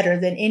much better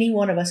than any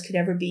one of us could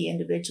ever be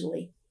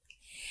individually.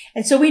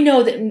 And so we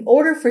know that in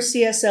order for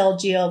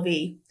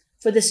CSLGLV,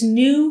 for this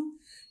new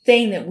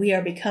thing that we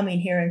are becoming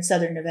here in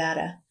Southern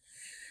Nevada,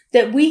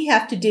 that we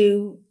have to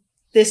do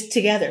this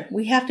together.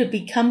 We have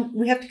to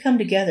come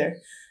together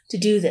to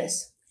do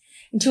this.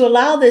 And to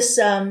allow this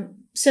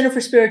Center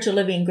for Spiritual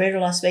Living in Greater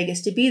Las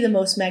Vegas to be the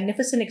most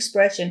magnificent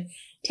expression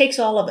takes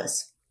all of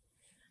us.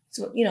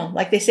 So, you know,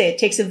 like they say, it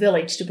takes a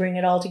village to bring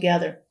it all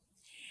together.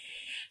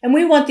 And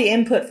we want the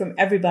input from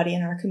everybody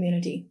in our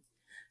community.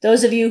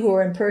 Those of you who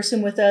are in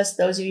person with us,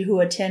 those of you who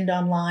attend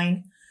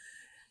online,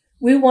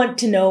 we want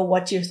to know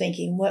what you're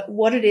thinking,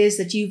 what it is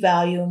that you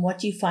value and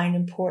what you find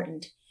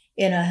important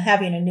in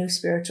having a new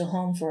spiritual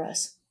home for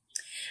us.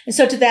 And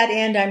so to that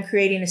end, I'm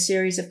creating a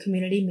series of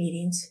community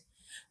meetings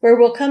where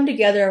we'll come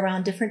together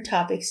around different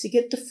topics to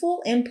get the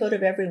full input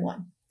of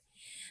everyone.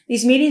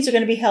 These meetings are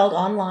going to be held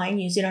online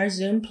using our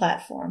Zoom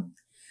platform.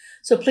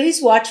 So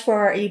please watch for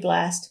our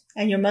e-blast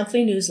and your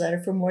monthly newsletter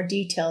for more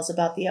details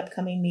about the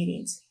upcoming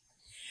meetings.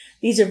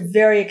 These are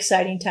very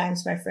exciting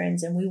times, my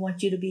friends, and we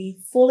want you to be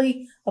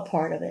fully a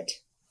part of it.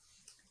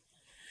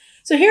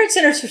 So here at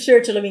Centers for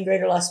Spiritual Living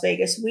Greater Las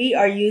Vegas, we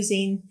are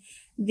using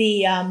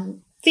the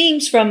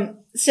themes from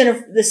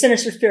the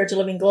Centers for Spiritual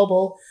Living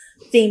Global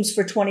themes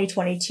for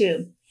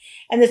 2022.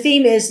 And the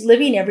theme is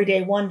Living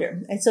Everyday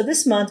Wonder. And so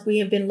this month we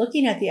have been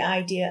looking at the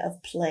idea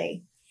of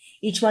play.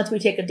 Each month we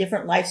take a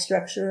different life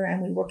structure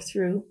and we work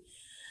through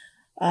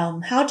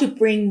how to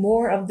bring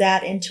more of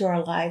that into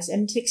our lives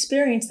and to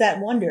experience that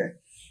wonder.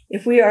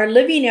 If we are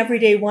living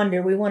everyday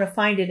wonder, we want to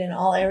find it in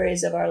all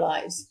areas of our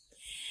lives.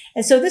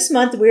 And so this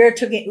month we are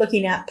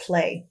looking at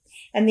play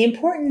and the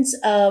importance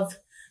of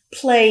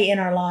play in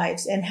our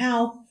lives and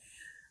how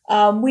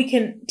we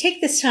can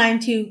take this time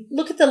to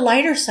look at the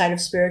lighter side of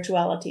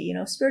spirituality. You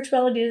know,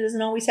 spirituality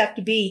doesn't always have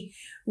to be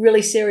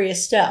really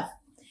serious stuff.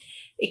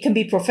 It can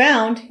be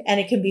profound and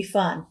it can be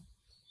fun.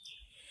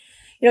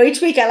 You know,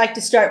 each week I like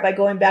to start by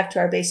going back to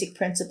our basic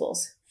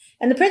principles.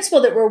 And the principle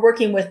that we're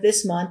working with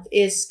this month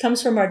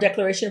comes from our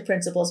Declaration of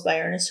Principles by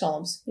Ernest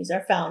Holmes. He's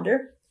our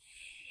founder.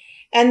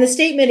 And the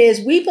statement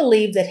is, we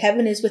believe that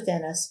heaven is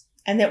within us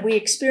and that we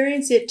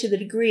experience it to the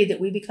degree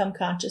that we become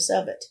conscious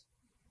of it.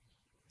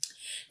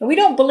 And we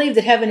don't believe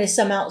that heaven is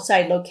some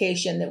outside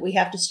location that we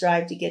have to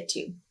strive to get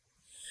to.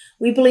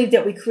 We believe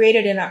that we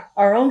created in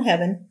our own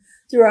heaven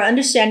through our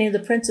understanding of the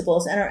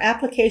principles and our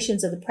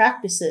applications of the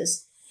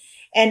practices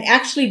and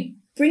actually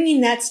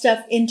bringing that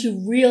stuff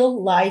into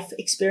real life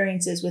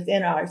experiences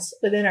within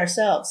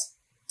ourselves.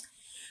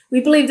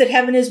 We believe that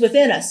heaven is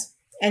within us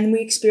and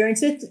we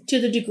experience it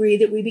to the degree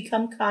that we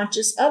become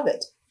conscious of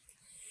it.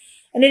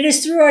 And it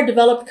is through our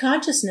developed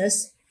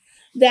consciousness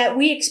that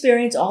we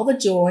experience all the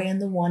joy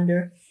and the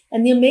wonder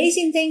and the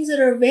amazing things that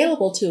are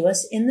available to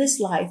us in this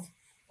life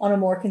on a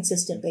more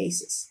consistent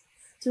basis.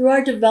 Through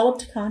our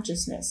developed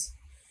consciousness,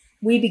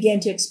 we begin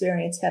to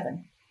experience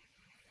heaven.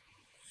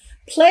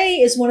 Play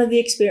is one of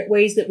the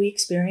ways that we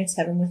experience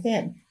heaven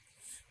within.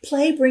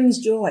 Play brings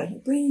joy,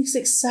 it brings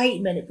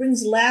excitement, it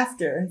brings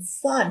laughter and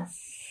fun.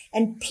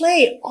 And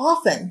play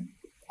often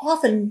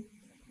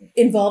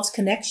involves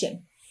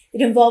connection.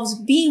 It involves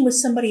being with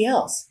somebody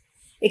else,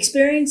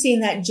 experiencing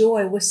that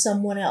joy with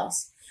someone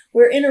else.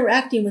 We're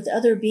interacting with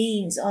other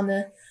beings on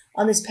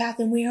this path,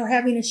 and we are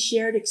having a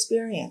shared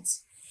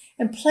experience.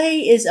 And play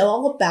is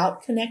all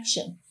about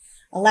connection,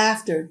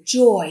 laughter,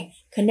 joy,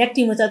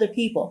 connecting with other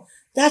people.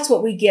 That's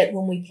what we get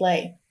when we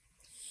play.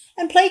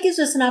 And play gives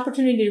us an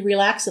opportunity to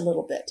relax a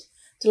little bit,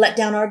 to let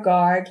down our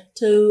guard,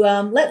 to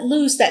let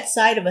loose that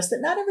side of us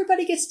that not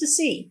everybody gets to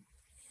see.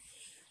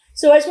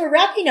 So as we're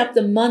wrapping up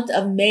the month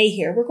of May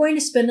here, we're going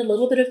to spend a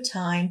little bit of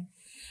time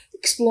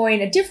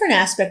exploring a different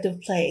aspect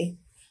of play.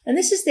 And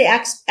this is the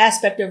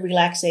aspect of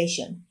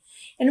relaxation.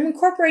 And I'm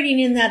incorporating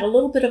in that a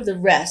little bit of the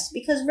rest,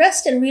 because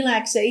rest and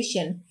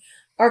relaxation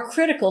are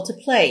critical to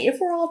play. If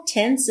we're all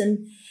tense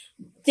and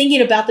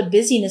thinking about the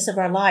busyness of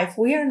our life,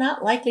 we are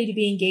not likely to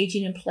be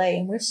engaging in play,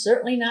 and we're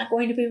certainly not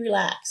going to be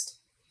relaxed.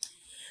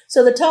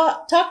 So the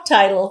talk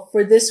title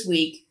for this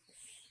week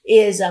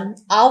is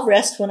I'll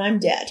Rest When I'm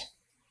Dead,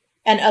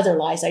 and Other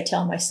Lies I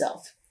Tell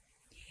Myself.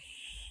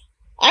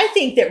 I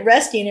think that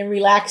resting and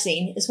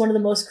relaxing is one of the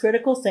most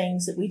critical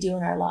things that we do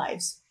in our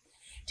lives.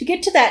 To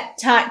get that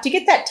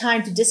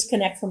time to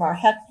disconnect from our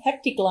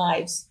hectic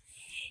lives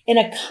in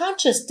a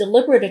conscious,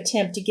 deliberate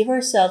attempt to give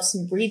ourselves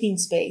some breathing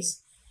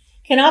space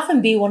can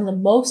often be one of the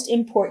most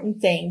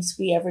important things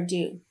we ever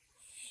do.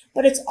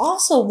 But it's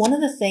also one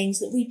of the things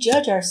that we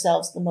judge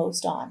ourselves the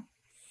most on.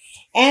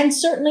 And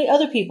certainly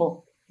other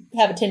people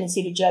have a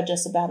tendency to judge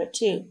us about it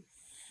too.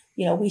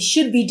 You know, we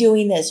should be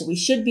doing this, or we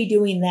should be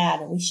doing that,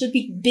 and we should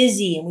be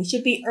busy, and we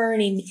should be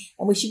earning,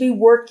 and we should be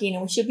working,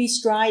 and we should be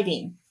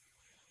striving.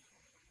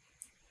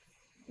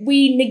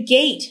 We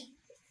negate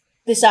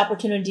this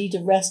opportunity to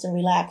rest and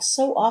relax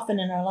so often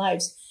in our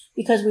lives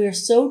because we are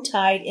so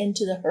tied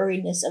into the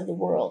hurriedness of the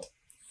world.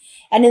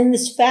 And in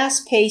this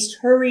fast-paced,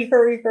 hurry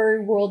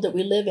world that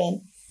we live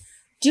in,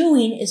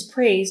 doing is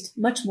praised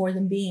much more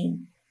than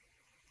being.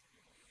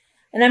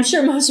 And I'm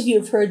sure most of you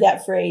have heard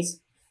that phrase,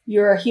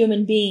 you're a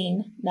human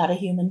being, not a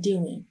human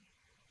doing.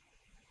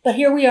 But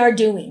here we are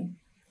doing.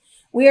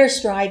 We are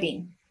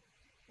striving.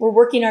 We're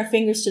working our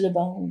fingers to the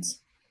bones.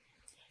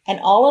 And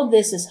all of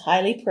this is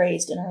highly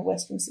praised in our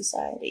Western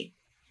society.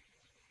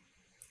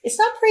 It's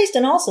not praised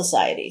in all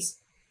societies.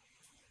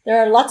 There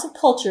are lots of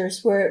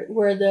cultures where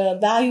the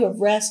value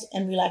of rest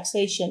and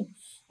relaxation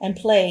and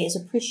play is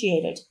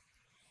appreciated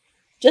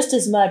just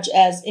as much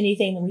as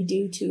anything that we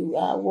do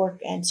to work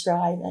and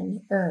strive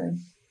and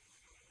earn.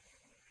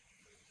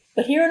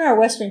 But here in our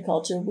Western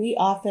culture, we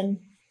often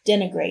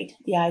denigrate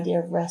the idea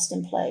of rest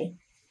and play.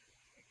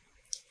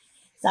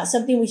 It's not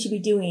something we should be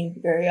doing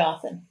very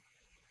often.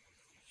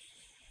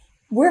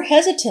 We're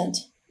hesitant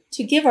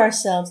to give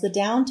ourselves the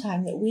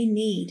downtime that we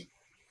need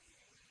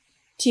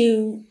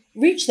to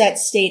reach that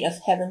state of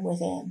heaven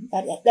within,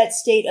 that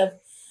state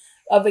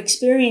of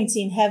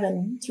experiencing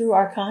heaven through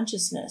our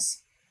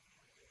consciousness.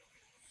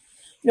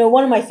 You know,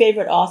 one of my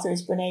favorite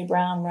authors, Brene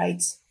Brown,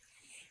 writes,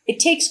 "It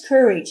takes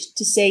courage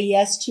to say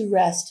yes to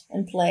rest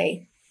and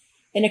play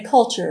in a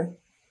culture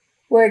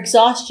where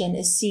exhaustion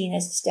is seen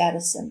as a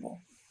status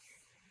symbol."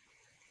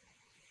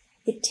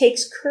 It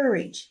takes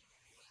courage.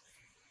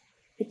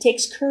 It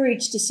takes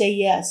courage to say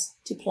yes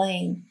to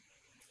playing,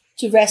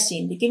 to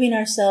resting, to giving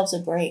ourselves a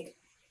break.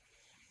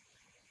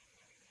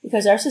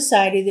 Because our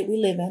society that we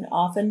live in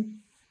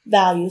often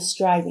values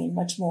striving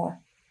much more.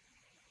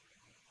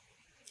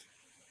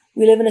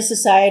 We live in a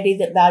society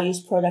that values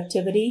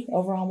productivity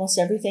over almost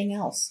everything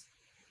else.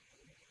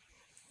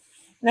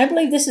 And I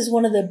believe this is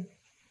one of the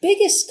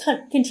biggest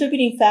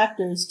contributing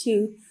factors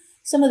to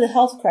some of the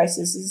health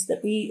crises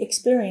that we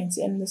experience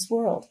in this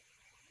world.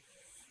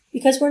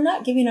 Because we're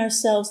not giving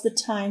ourselves the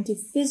time to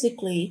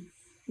physically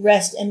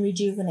rest and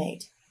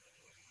rejuvenate.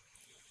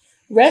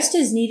 Rest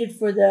is needed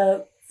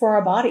for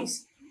our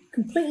bodies,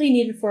 completely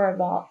needed for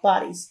our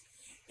bodies.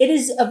 It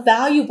is a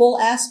valuable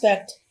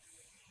aspect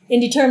in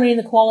determining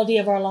the quality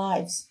of our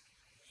lives,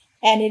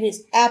 and it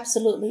is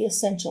absolutely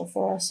essential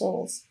for our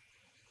souls.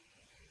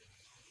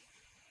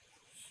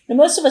 Now,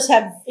 most of us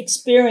have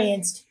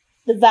experienced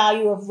the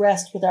value of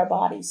rest with our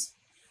bodies.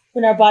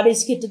 When our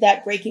bodies get to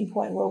that breaking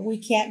point where we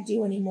can't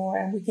do anymore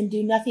and we can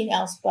do nothing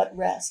else but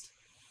rest.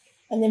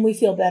 And then we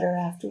feel better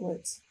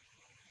afterwards.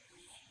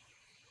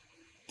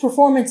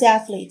 Performance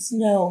athletes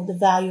know the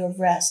value of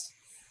rest.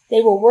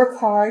 They will work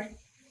hard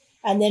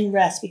and then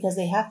rest because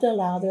they have to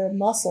allow their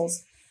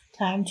muscles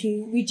time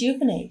to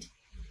rejuvenate,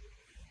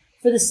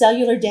 for the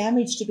cellular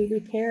damage to be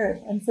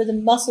repaired, and for the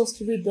muscles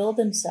to rebuild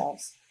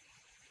themselves.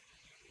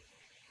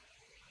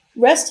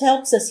 Rest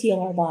helps us heal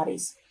our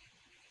bodies.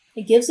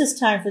 It gives us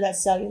time for that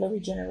cellular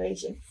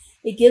regeneration.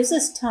 It gives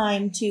us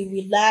time to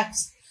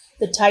relax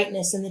the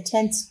tightness and the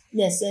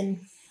tenseness and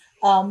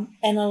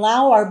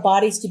allow our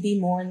bodies to be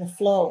more in the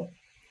flow.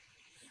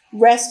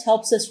 Rest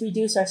helps us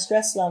reduce our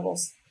stress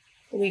levels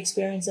that we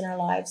experience in our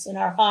lives. In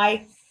our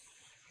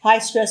high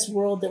stress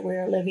world that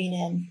we're living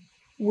in,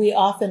 we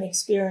often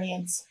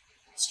experience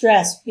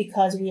stress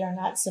because we are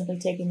not simply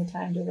taking the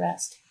time to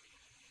rest.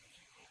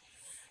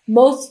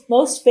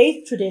 Most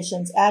faith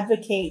traditions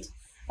advocate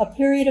a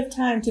period of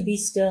time to be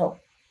still,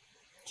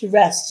 to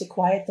rest, to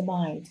quiet the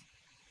mind.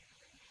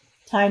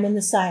 Time in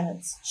the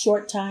silence,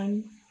 short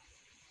time,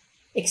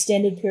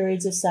 extended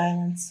periods of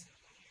silence,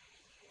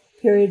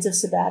 periods of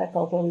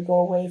sabbatical where we go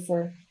away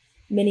for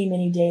many,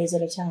 many days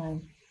at a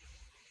time.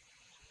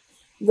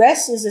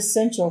 Rest is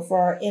essential for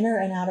our inner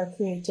and outer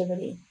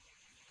creativity.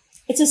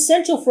 It's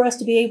essential for us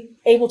to be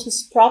able to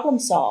problem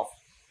solve.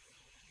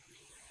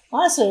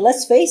 Honestly,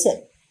 let's face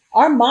it,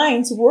 our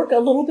minds work a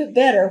little bit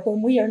better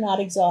when we are not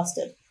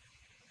exhausted.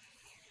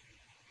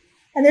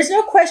 And there's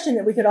no question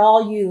that we could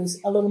all use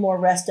a little more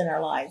rest in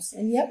our lives,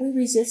 and yet we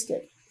resist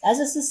it. As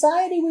a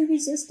society, we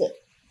resist it.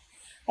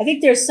 I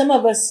think there's some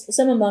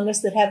among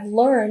us that have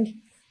learned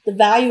the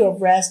value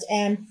of rest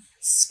and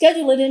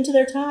schedule it into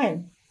their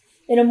time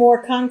in a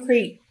more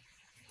concrete,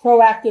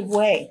 proactive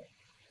way.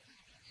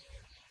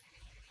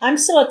 I'm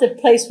still at the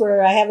place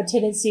where I have a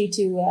tendency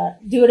to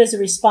do it as a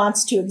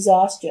response to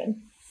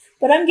exhaustion,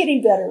 but I'm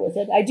getting better with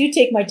it. I do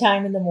take my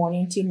time in the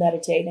morning to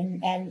meditate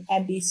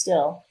and be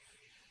still,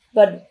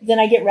 but then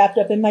I get wrapped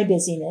up in my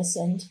busyness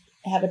and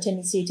have a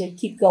tendency to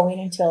keep going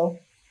until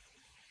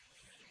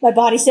my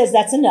body says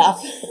that's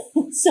enough.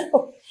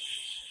 So,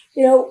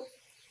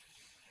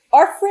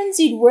 our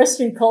frenzied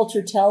Western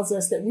culture tells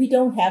us that we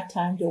don't have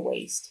time to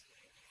waste,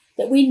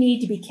 that we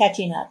need to be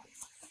catching up,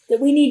 that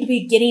we need to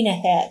be getting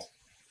ahead,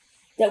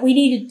 that we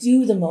need to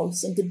do the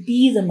most and to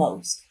be the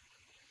most.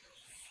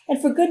 And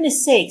for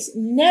goodness sakes,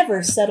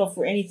 never settle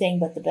for anything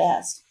but the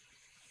best.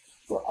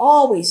 We're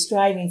always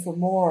striving for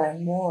more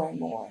and more and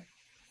more.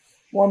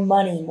 More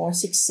money, more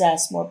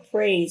success, more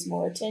praise,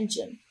 more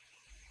attention.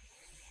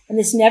 And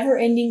this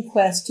never-ending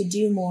quest to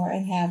do more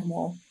and have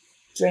more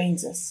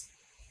drains us.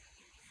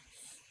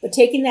 But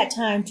taking that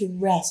time to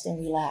rest and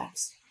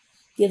relax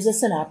gives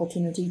us an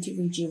opportunity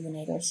to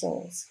rejuvenate our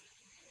souls.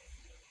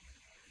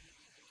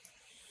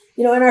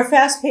 In our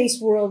fast-paced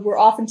world, we're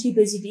often too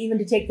busy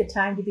to take the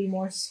time to be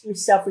more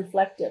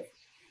self-reflective.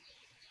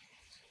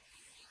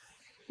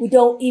 We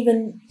don't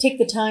even take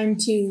the time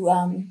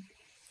to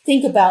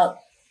think about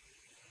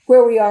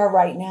where we are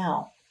right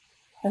now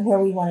and where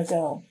we want to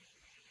go.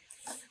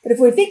 But if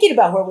we're thinking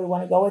about where we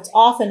want to go, it's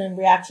often in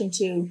reaction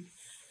to,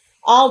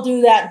 I'll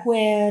do that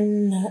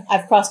when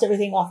I've crossed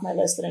everything off my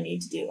list that I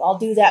need to do. I'll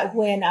do that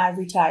when I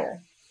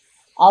retire.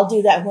 I'll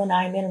do that when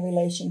I'm in a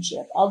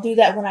relationship. I'll do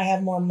that when I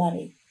have more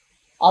money.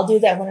 I'll do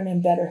that when I'm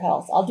in better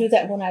health. I'll do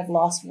that when I've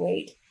lost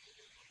weight.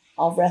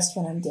 I'll rest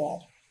when I'm dead.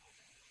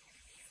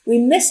 We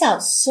miss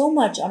out so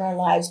much on our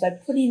lives by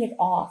putting it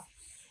off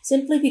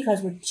simply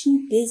because we're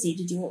too busy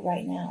to do it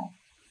right now.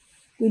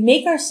 We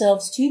make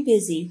ourselves too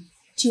busy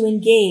to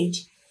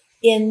engage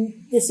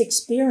in this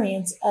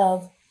experience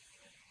of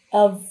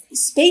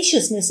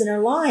spaciousness in our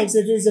lives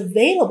that is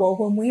available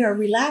when we are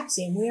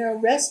relaxing, we are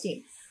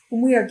resting,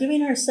 when we are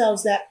giving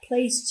ourselves that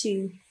place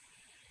to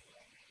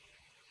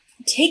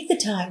take the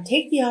time,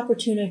 take the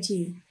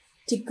opportunity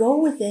to go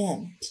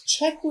within, to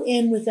check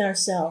in with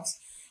ourselves,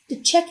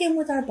 to check in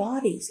with our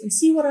bodies and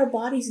see what our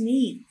bodies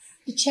need,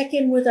 to check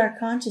in with our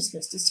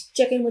consciousness, to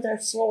check in with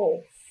our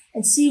soul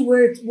and see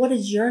what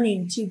is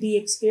yearning to be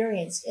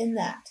experienced in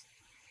that.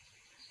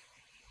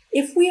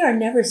 If we are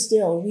never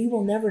still, we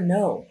will never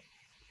know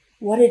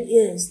what it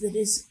is that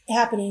is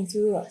happening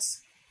through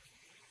us.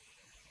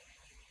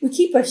 We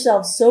keep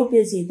ourselves so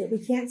busy that we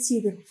can't see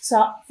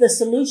the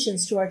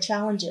solutions to our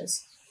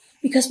challenges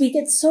because we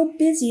get so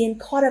busy and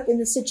caught up in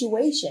the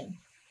situation.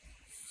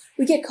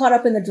 We get caught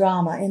up in the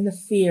drama, in the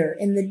fear,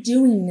 in the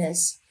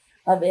doingness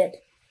of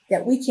it,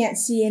 that we can't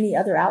see any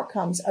other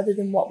outcomes other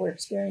than what we're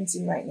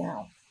experiencing right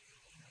now.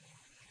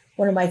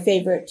 One of my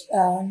favorite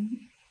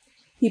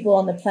people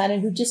on the planet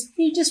who just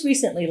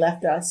recently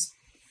left us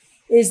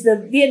is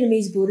the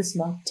Vietnamese Buddhist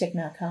monk Thich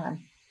Nhat Hanh.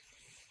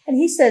 And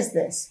he says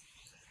this: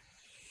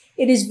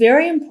 "It is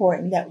very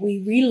important that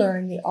we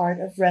relearn the art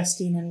of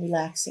resting and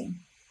relaxing.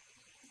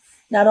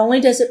 Not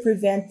only does it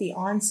prevent the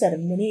onset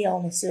of many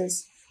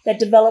illnesses that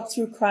develop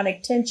through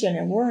chronic tension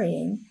and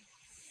worrying,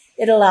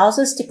 it allows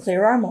us to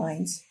clear our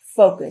minds,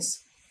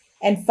 focus,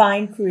 and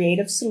find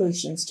creative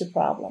solutions to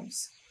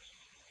problems.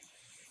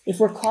 If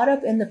we're caught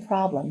up in the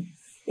problem,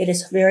 it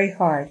is very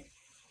hard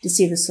to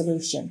see the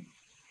solution.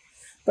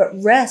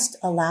 But rest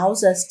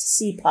allows us to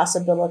see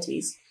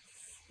possibilities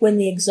when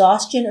the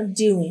exhaustion of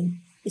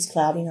doing is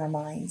clouding our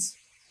minds."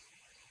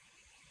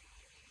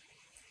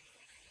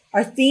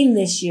 Our theme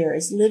this year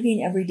is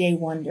living everyday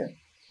wonder.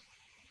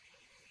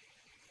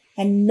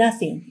 And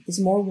nothing is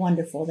more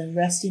wonderful than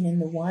resting in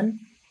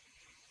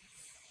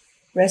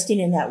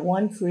that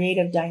one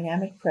creative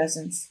dynamic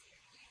presence,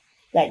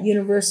 that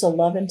universal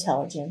love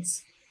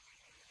intelligence,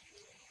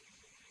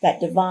 that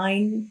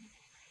divine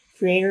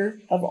creator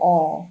of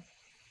all,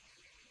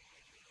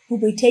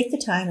 when we take the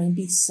time and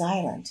be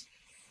silent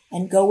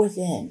and go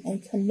within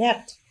and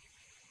connect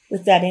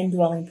with that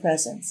indwelling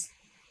presence.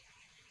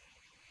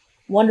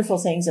 Wonderful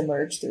things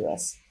emerge through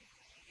us.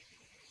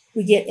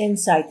 We get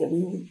insight that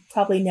we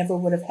probably never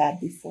would have had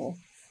before.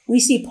 We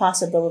see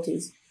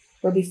possibilities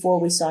where before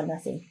we saw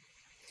nothing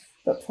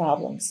but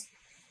problems.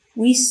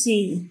 We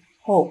see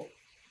hope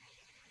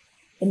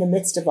in the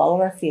midst of all of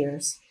our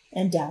fears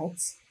and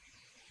doubts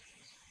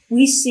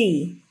we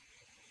see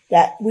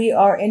that we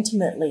are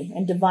intimately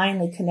and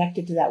divinely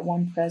connected to that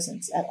one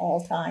presence at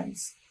all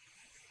times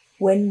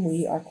when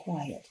we are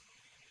quiet,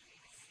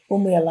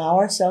 when we allow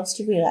ourselves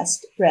to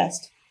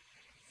rest,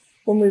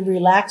 when we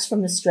relax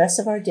from the stress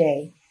of our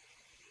day,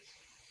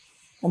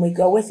 and we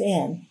go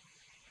within.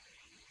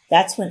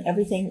 That's when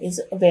everything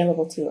is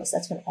available to us.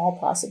 That's when all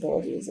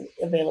possibility is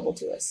available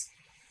to us.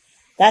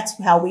 That's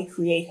how we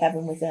create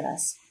heaven within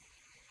us,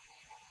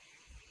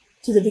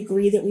 to the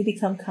degree that we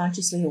become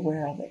consciously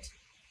aware of it.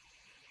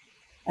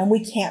 And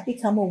we can't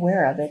become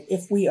aware of it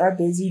if we are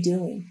busy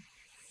doing.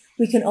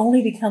 We can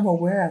only become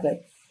aware of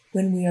it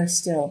when we are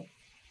still,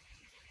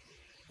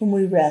 when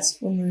we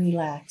rest, when we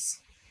relax,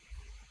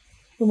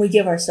 when we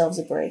give ourselves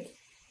a break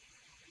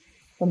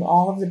from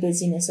all of the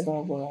busyness of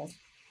our world.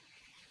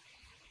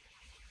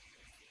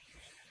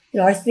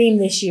 Our theme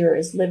this year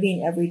is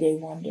living everyday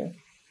wonder.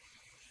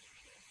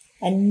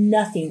 And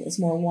nothing is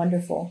more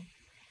wonderful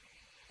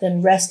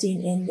than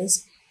resting in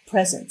this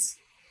presence,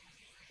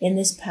 in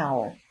this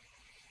power.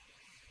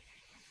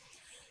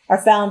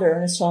 Our founder,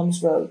 Ernest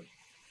Holmes, wrote,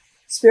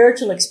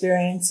 "Spiritual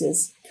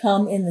experiences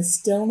come in the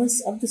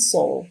stillness of the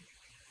soul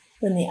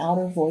when the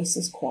outer voice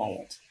is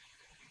quiet.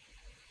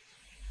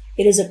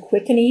 It is a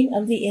quickening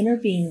of the inner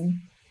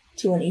being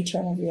to an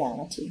eternal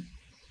reality."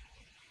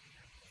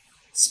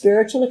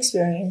 Spiritual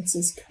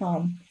experiences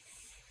come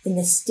in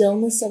the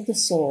stillness of the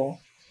soul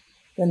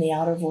when the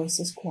outer voice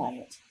is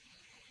quiet.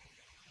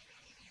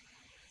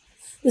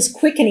 This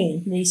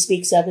quickening that he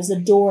speaks of is the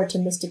door to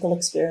mystical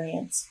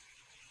experience,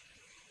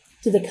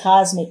 to the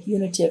cosmic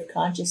unitive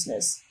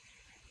consciousness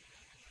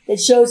that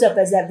shows up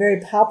as that very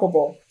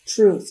palpable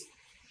truth,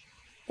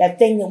 that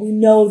thing that we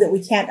know that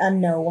we can't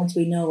unknow once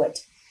we know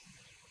it.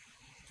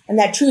 And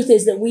that truth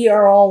is that we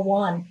are all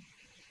one,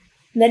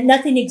 and that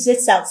nothing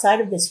exists outside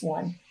of this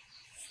one,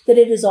 that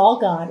it is all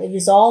God, it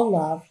is all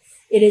love,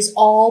 it is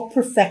all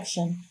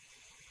perfection,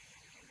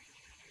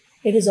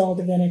 it is all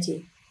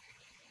divinity.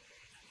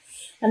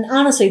 And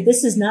honestly,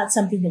 this is not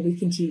something that we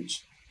can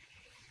teach.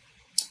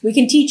 We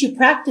can teach you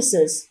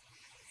practices,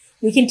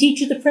 we can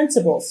teach you the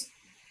principles,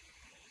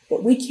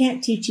 but we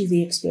can't teach you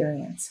the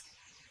experience.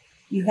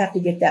 You have to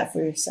get that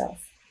for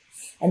yourself.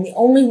 And the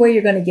only way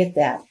you're going to get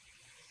that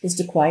is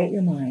to quiet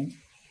your mind,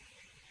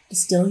 to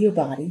still your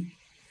body,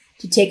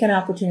 to take an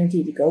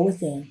opportunity to go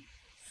within,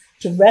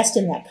 to rest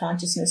in that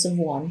consciousness of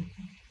one,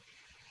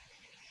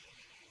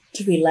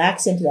 to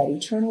relax into that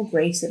eternal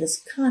grace that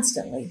is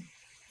constantly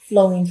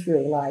flowing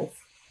through life,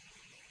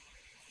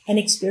 and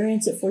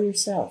experience it for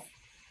yourself.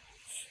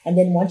 And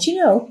then once you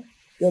know,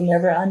 you'll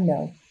never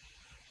unknow.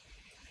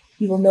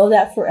 You will know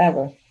that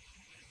forever.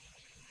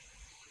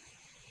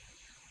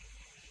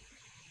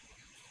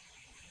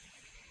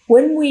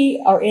 When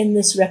we are in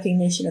this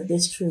recognition of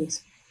this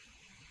truth,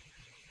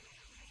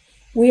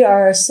 we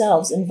are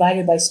ourselves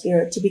invited by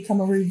Spirit to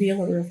become a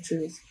revealer of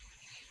truth.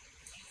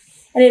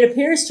 And it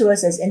appears to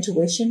us as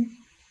intuition,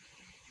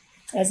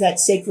 as that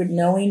sacred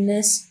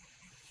knowingness,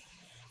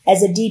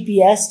 as a deep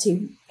yes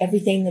to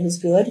everything that is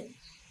good.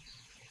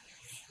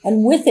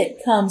 And with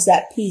it comes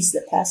that peace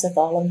that passeth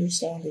all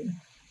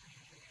understanding.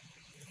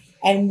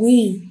 And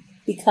we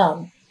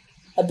become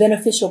a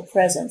beneficial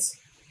presence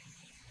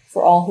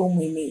for all whom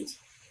we meet.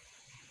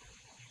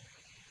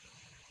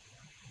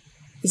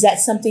 Is that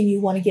something you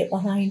want to get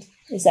behind?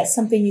 Is that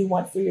something you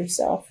want for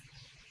yourself?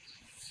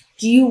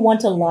 Do you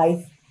want a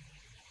life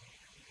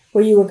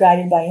where you are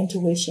guided by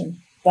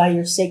intuition, by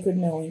your sacred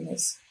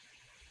knowingness?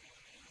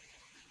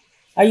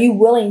 Are you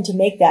willing to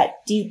make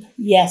that deep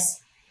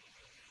yes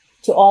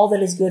to all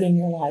that is good in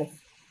your life?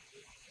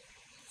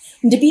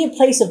 And to be a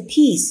place of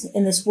peace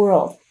in this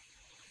world.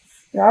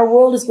 And our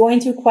world is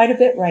going through quite a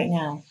bit right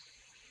now.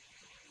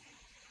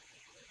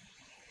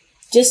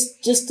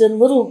 Just a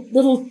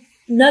little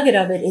nugget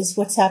of it is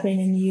what's happening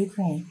in the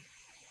Ukraine.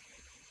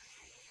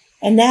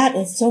 And that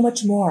is so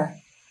much more.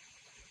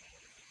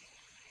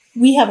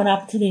 We have an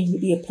opportunity to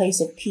be a place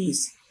of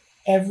peace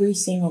every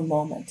single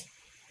moment.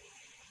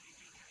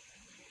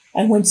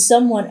 And when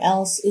someone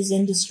else is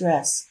in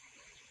distress,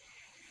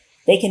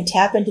 they can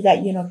tap into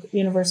that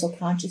universal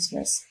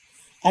consciousness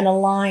and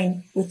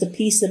align with the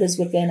peace that is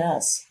within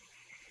us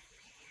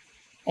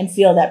and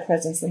feel that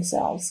presence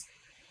themselves.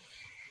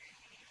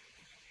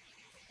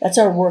 That's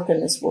our work in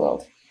this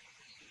world.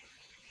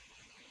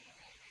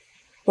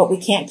 But we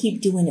can't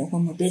keep doing it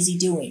when we're busy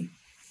doing.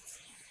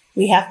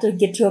 We have to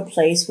get to a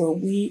place where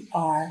we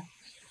are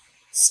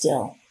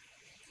still,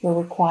 where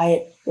we're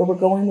quiet, where we're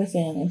going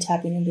within and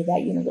tapping into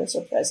that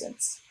universal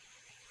presence.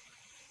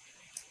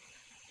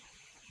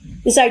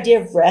 This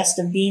idea of rest,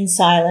 of being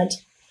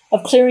silent,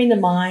 of clearing the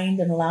mind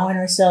and allowing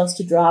ourselves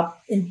to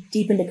drop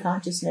deep into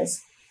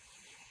consciousness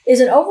is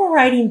an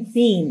overriding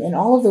theme in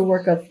all of the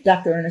work of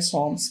Dr. Ernest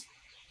Holmes.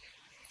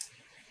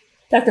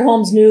 Dr.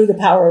 Holmes knew the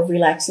power of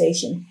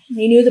relaxation.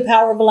 He knew the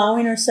power of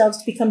allowing ourselves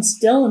to become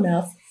still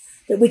enough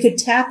that we could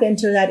tap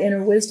into that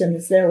inner wisdom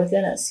that's there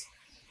within us.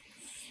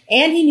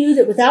 And he knew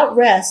that without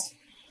rest,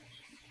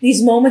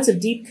 these moments of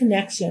deep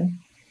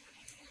connection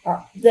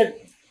that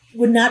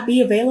would not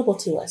be available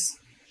to us.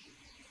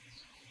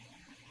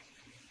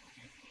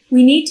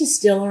 We need to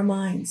still our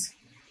minds.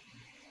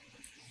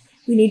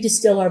 We need to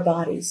still our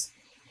bodies.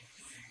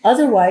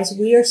 Otherwise,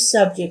 we are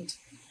subject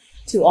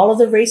to all of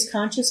the race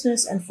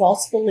consciousness and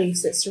false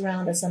beliefs that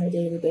surround us on a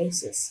daily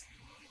basis.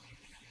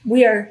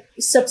 We are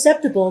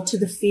susceptible to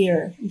the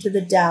fear, and to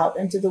the doubt,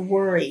 and to the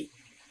worry,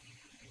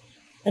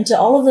 and to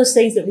all of those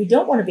things that we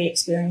don't want to be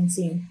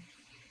experiencing.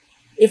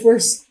 If we're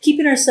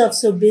keeping ourselves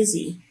so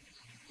busy,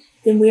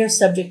 then we are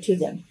subject to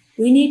them.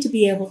 We need to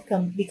be able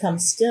to become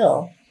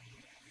still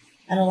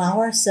and allow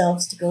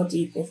ourselves to go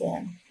deep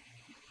within.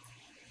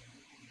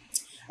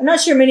 I'm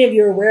not sure many of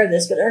you are aware of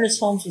this, but Ernest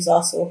Holmes was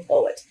also a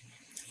poet.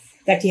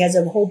 In fact, he has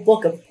a whole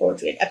book of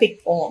poetry, an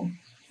epic poem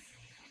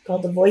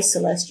called The Voice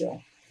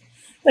Celestial.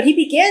 But he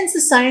begins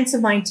the Science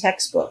of Mind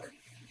textbook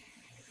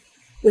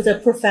with a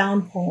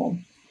profound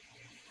poem.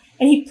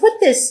 And he put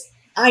this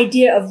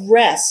idea of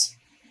rest,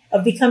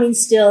 of becoming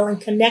still and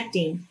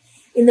connecting,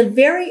 in the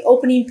very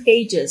opening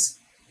pages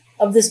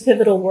of this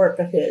pivotal work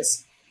of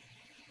his.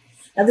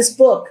 Now, this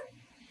book,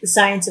 The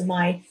Science of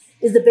Mind,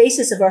 is the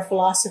basis of our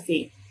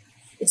philosophy.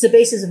 It's the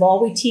basis of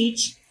all we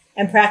teach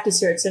and practice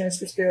here at Centers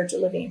for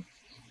Spiritual Living.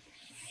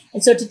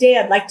 And so today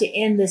I'd like to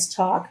end this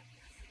talk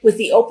with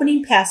the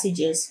opening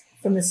passages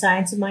from the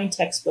Science of Mind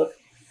textbook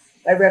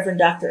by Reverend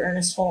Dr.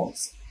 Ernest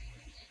Holmes.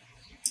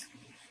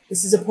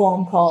 This is a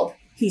poem called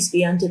Peace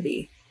Be Unto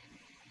Thee.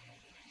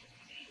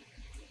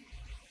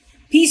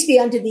 Peace be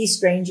unto thee,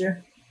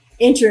 stranger.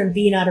 Enter and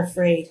be not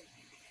afraid.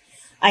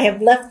 I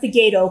have left the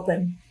gate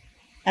open,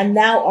 and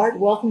thou art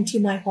welcome to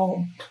my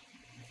home.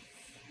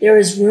 There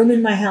is room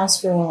in my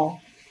house for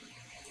all.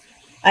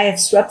 I have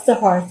swept the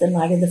hearth and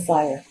lighted the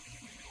fire.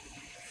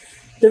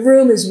 The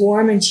room is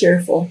warm and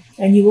cheerful,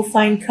 and you will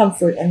find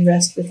comfort and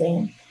rest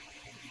within.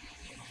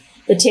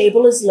 The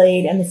table is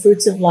laid, and the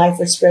fruits of life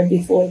are spread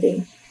before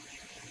thee.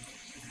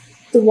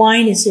 The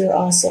wine is here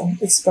also.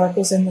 It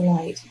sparkles in the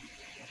light.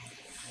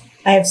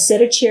 I have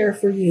set a chair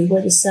for you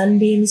where the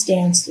sunbeams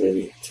dance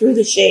through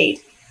the shade.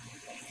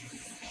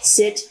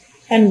 Sit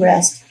and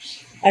rest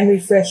and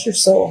refresh your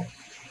soul.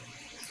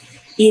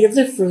 Eat of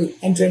the fruit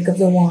and drink of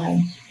the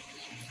wine.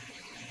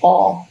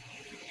 All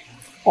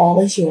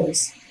is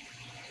yours,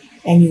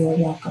 and you are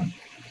welcome.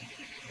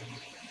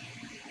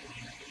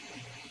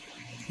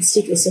 Let's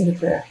take this into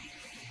prayer.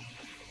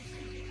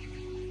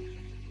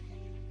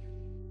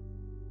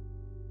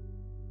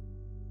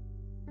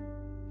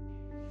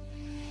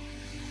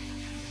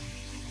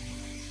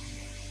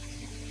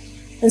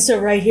 And so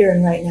right here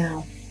and right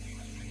now,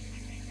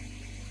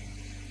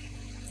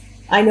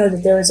 I know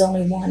that there is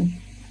only one.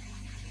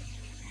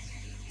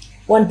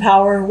 One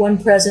power,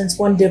 one presence,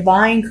 one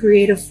divine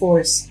creative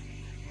force.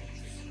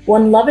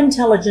 One love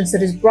intelligence that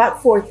has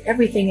brought forth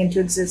everything into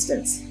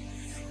existence.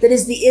 That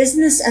is the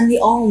isness and the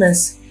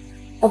allness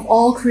of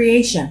all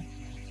creation.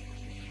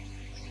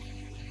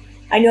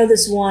 I know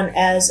this one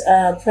as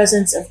a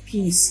presence of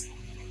peace,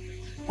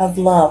 of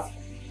love,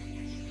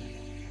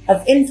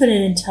 of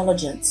infinite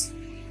intelligence.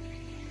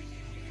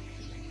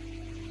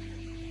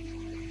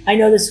 I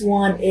know this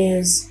one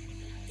is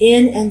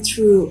in and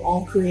through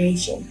all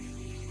creation.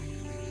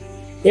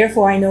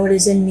 Therefore, I know it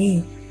is in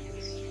me.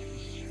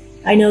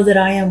 I know that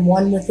I am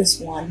one with this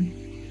one.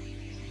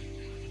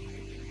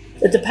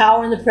 That the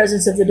power and the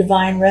presence of the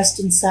divine rest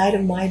inside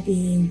of my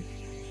being,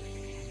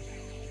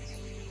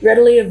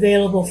 readily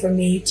available for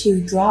me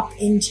to drop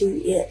into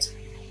it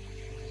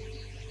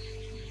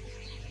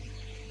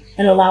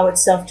and allow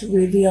itself to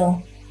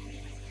reveal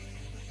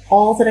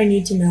all that I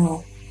need to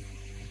know.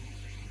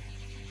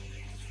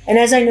 And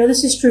as I know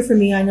this is true for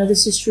me, I know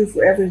this is true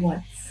for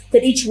everyone,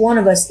 that each one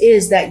of us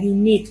is that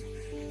unique,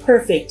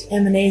 perfect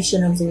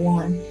emanation of the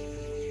one,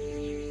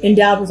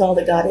 endowed with all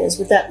that God is,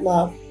 with that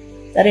love,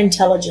 that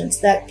intelligence,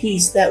 that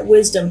peace, that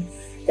wisdom,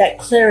 that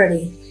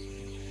clarity.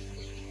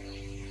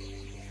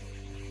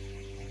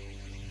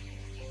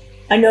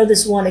 I know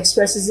this one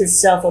expresses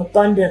itself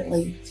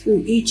abundantly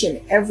through each and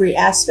every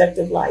aspect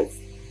of life.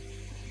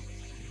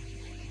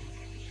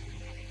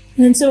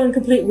 And so in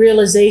complete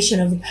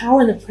realization of the power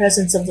and the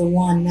presence of the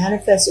one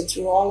manifested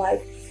through all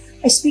life,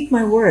 I speak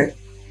my word.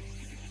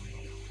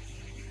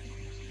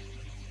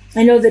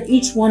 I know that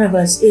each one of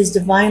us is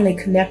divinely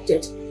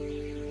connected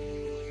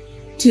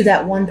to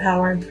that one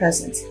power and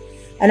presence.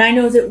 And I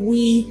know that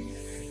we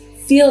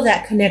feel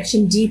that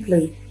connection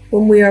deeply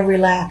when we are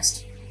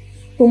relaxed,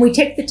 when we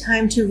take the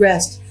time to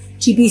rest,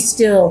 to be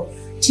still,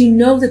 to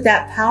know that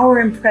that power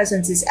and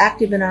presence is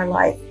active in our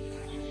life.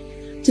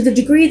 To the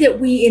degree that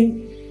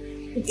we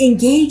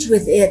engage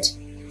with it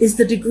is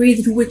the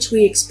degree to which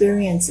we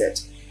experience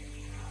it.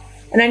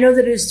 And I know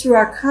that it is through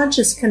our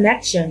conscious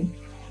connection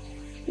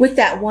with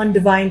that one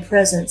divine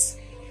presence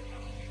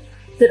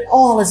that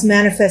all is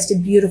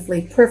manifested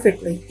beautifully,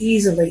 perfectly,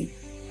 easily,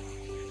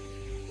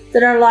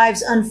 that our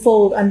lives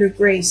unfold under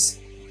grace,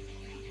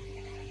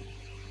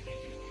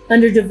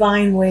 under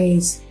divine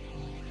ways.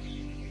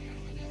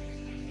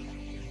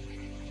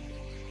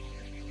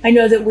 I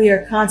know that we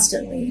are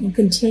constantly and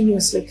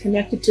continuously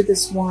connected to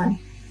this one,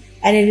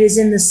 and it is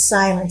in the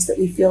silence that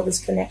we feel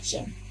this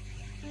connection.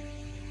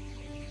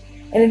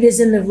 And it is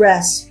in the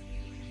rest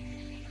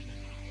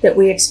that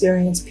we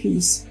experience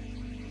peace.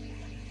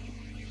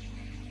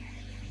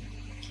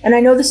 And I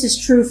know this is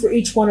true for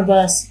each one of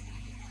us,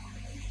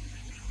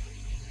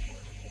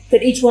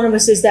 that each one of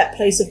us is that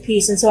place of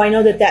peace. And so I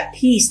know that that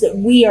peace that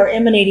we are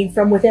emanating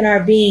from within our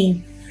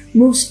being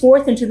moves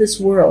forth into this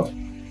world,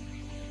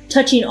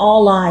 touching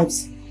all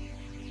lives,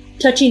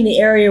 touching the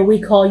area we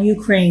call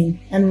Ukraine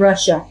and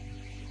Russia,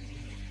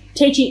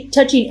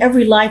 touching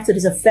every life that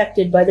is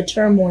affected by the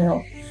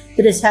turmoil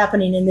that is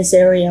happening in this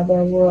area of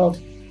our world,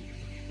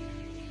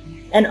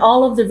 and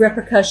all of the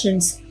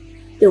repercussions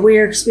that we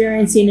are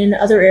experiencing in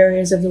other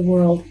areas of the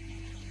world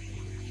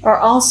are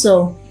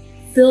also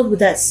filled with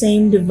that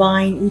same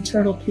divine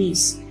eternal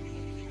peace.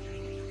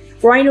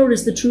 For I know it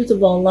is the truth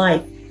of all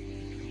life.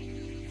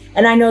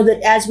 And I know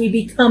that as we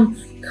become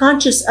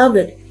conscious of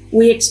it,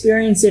 we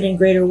experience it in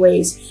greater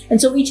ways.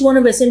 And so each one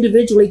of us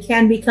individually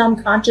can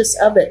become conscious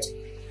of it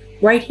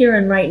right here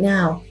and right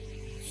now,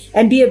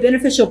 and be a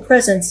beneficial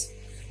presence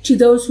to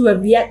those who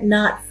have yet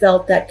not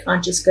felt that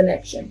conscious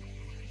connection.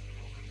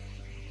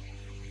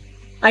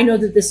 I know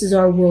that this is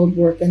our world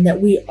work and that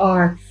we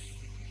are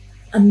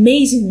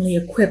amazingly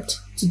equipped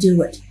to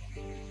do it.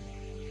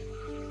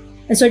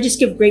 And so I just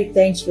give great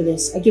thanks for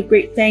this. I give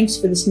great thanks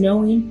for this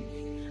knowing,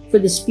 for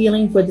this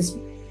feeling, for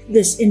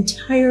this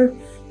entire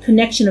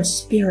connection of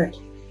spirit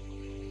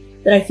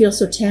that I feel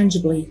so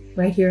tangibly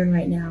right here and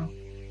right now.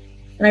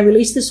 And I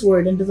release this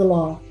word into the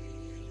law,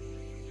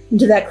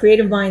 into that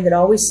creative mind that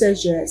always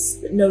says yes,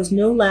 that knows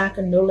no lack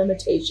and no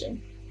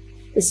limitation,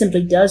 that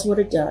simply does what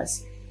it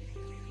does.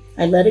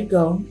 I let it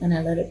go and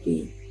I let it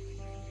be.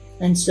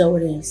 And so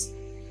it is.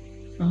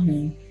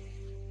 Amen.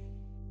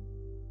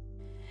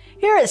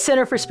 Here at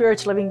Center for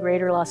Spiritual Living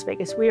Greater Las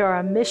Vegas, we are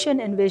a mission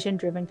and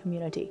vision-driven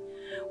community.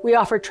 We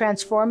offer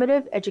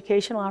transformative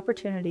educational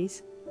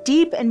opportunities,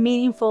 deep and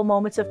meaningful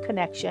moments of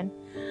connection,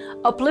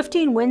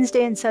 uplifting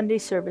Wednesday and Sunday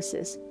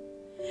services.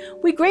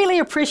 We greatly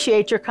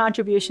appreciate your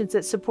contributions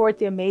that support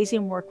the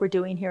amazing work we're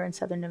doing here in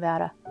Southern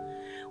Nevada.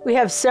 We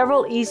have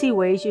several easy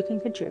ways you can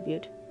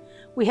contribute.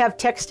 We have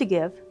text to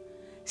give.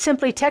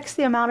 Simply text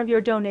the amount of your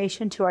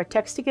donation to our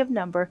text to give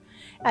number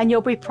and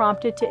you'll be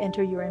prompted to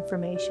enter your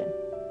information.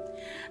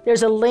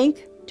 There's a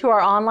link to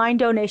our online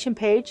donation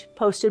page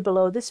posted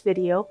below this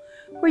video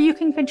where you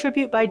can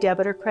contribute by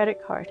debit or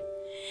credit card.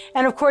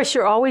 And of course,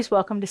 you're always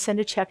welcome to send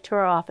a check to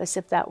our office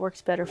if that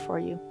works better for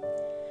you.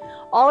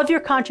 All of your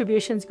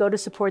contributions go to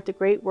support the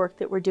great work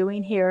that we're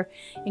doing here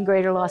in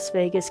Greater Las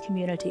Vegas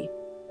community.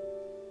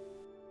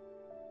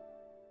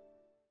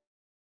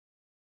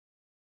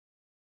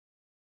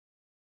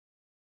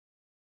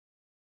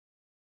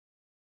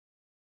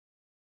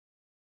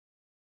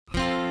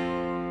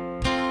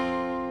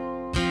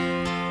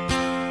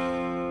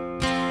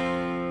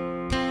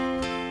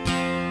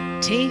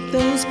 Take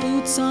those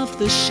boots off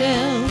the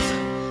shelf,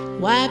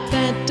 wipe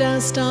that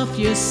dust off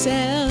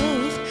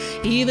yourself.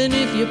 Even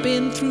if you've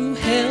been through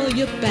hell,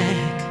 you're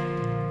back.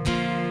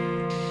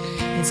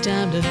 It's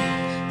time to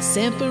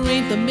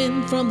separate the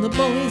men from the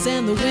boys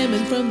and the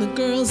women from the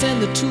girls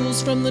and the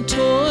tools from the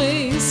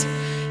toys.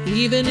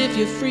 Even if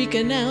you're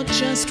freaking out,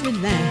 just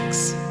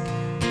relax.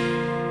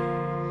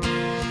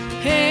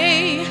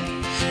 Hey,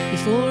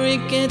 before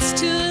it gets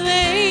too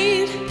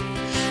late,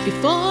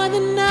 before the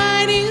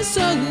night is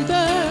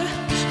over,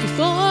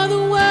 before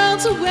the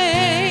world's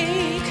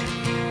awake,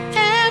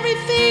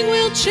 everything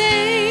will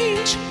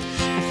change.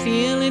 I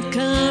feel it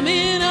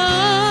coming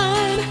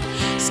on,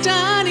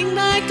 starting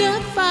like a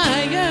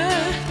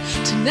fire.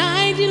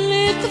 Tonight you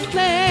lit the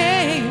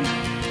flame.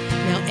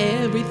 Now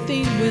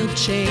everything will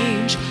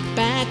change.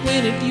 Back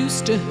when it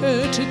used to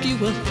hurt, took you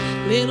a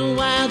little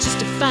while just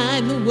to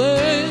find the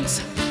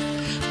words.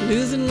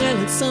 Losing,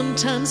 well, it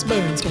sometimes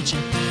burns, but you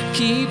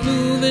keep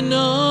moving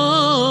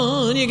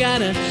on. You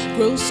gotta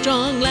grow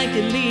strong like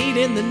you're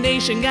leading the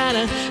nation.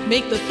 Gotta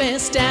make the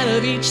best out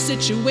of each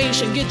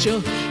situation. Get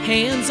your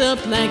hands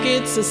up like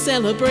it's a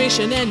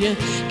celebration, and you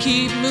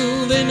keep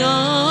moving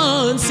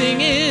on,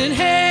 singing,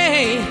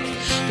 hey,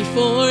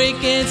 before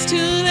it gets too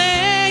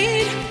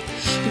late,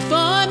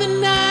 before the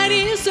night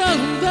is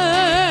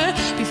over,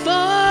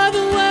 before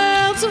the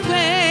world's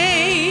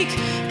awake,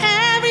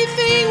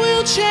 everything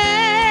will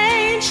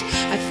change.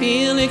 I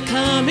feel it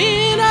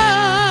coming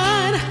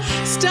on,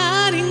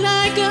 starting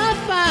like a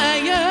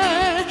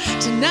fire.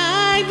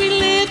 Tonight we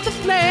lit the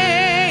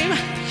flame.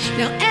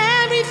 Now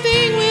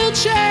everything will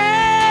change.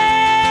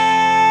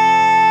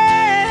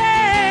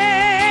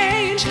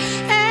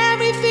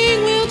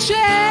 Everything will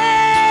change.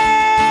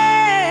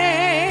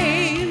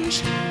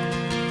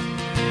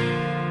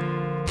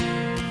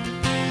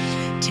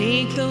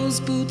 Take those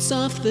boots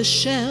off the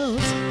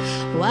shelf,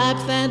 wipe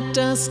that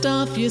dust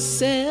off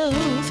yourself.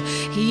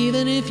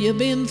 Even if you've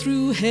been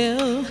through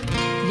hell,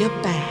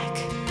 you're back.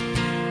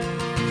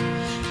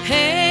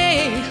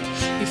 Hey,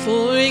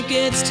 before it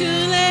gets too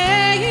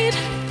late,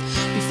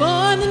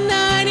 before the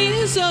night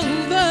is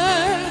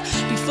over,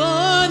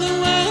 before the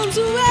world's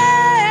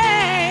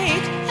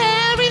awake,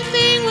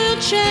 everything will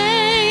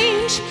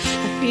change.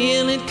 I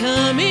feel it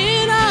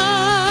coming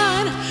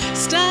on,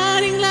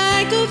 starting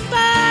like a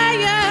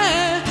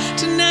fire.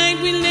 Tonight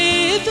we live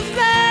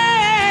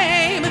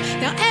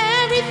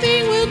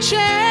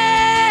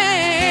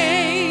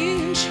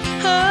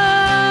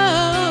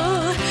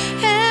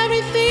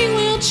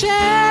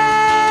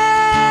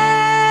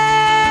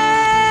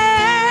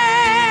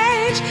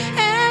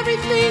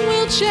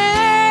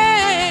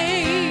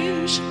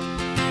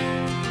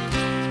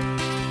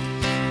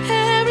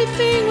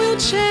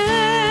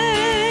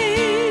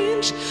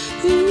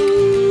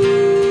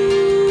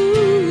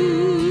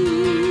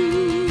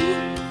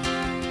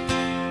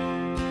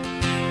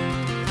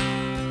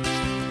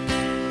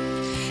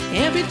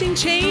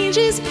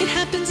changes, it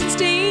happens in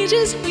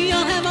stages. We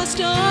all have our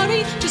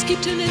story, just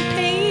keep turning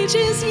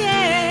pages,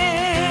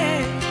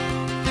 yeah.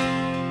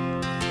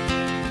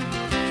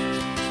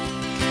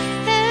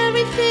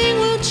 Everything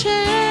will change.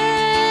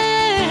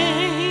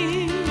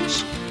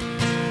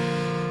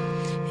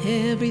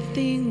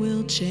 Everything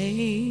will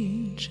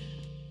change.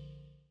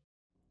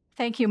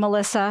 Thank you,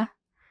 Melissa.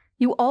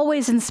 You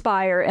always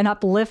inspire and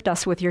uplift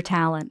us with your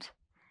talent.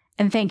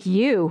 And thank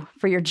you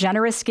for your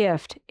generous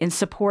gift in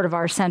support of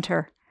our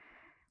center.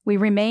 We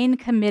remain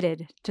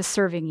committed to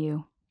serving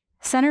you.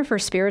 Center for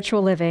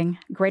Spiritual Living,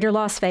 Greater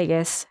Las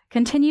Vegas,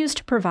 continues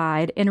to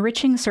provide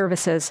enriching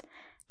services,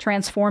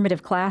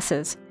 transformative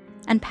classes,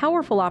 and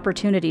powerful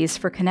opportunities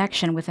for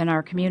connection within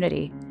our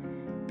community.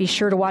 Be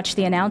sure to watch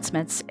the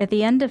announcements at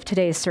the end of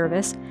today's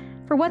service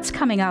for what's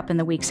coming up in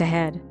the weeks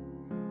ahead.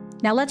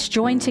 Now let's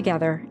join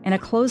together in a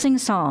closing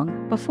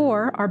song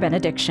before our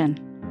benediction.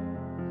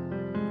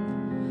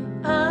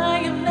 I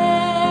am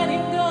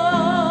letting go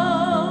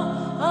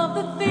of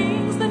the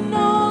things that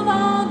no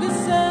longer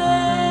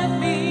serve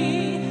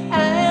me.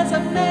 As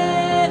I'm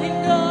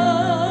letting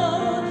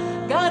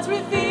go, God's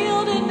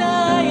revealed and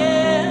I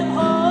am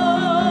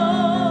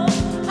whole.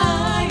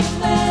 I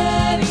am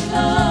letting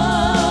go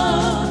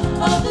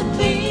of the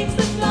things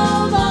that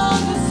no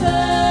longer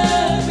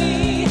serve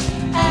me.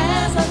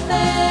 As I'm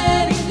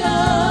letting go,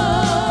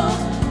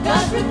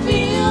 God's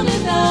revealed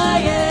and I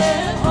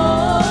am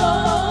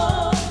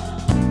whole.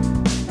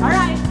 All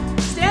right,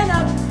 stand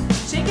up,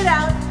 shake it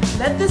out,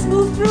 let this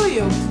move through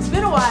you. It's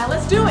been a while,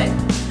 let's do it.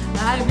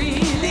 I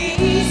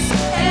release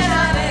and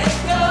I let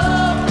go.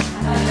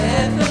 I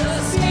let the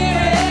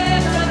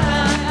Spirit run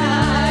my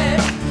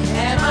life,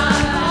 and my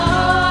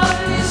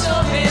heart is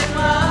open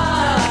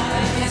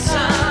wide. Yes,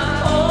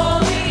 I'm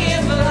only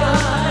in for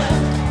God.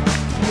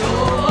 No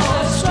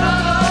more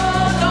struggle,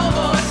 no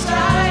more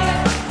strife.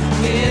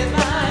 With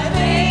my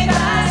faith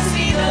I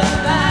see the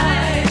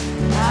light.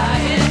 I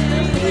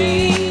am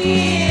free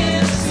in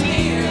the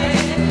Spirit.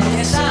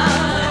 Yes,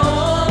 I'm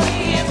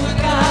only in for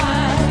God.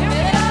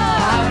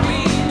 I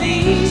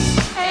release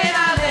and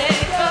I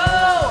let go.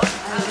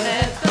 I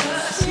let the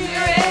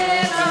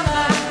Spirit run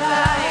my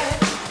life,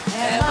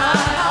 and my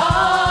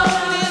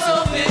heart is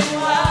open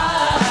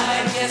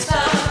wide. Yes,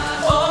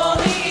 I'm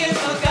only in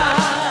for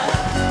God.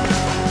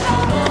 No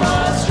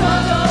more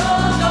struggle,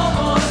 no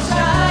more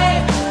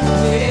strife.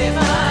 With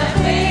my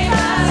faith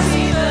I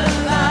see the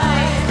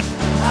light.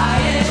 I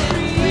am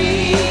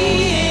free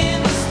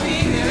in the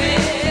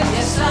Spirit.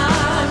 Yes,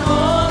 I'm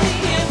only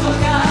in for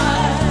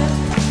God.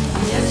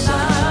 Yes,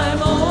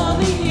 I'm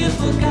only in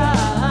for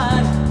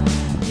God.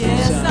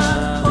 Yes,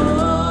 I'm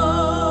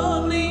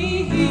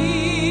only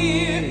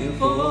here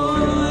for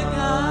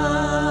God.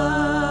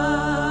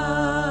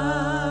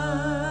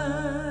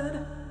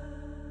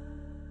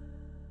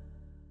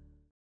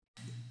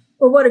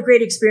 Well, what a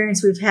great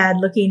experience we've had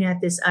looking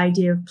at this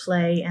idea of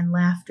play and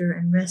laughter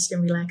and rest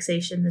and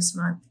relaxation this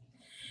month.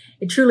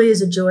 It truly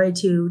is a joy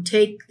to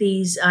take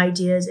these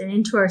ideas and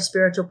into our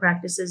spiritual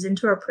practices,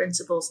 into our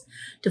principles,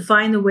 to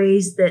find the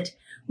ways that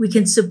we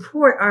can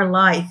support our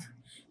life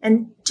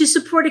and to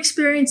support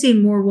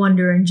experiencing more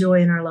wonder and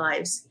joy in our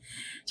lives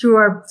through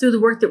the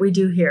work that we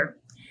do here.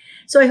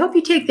 So I hope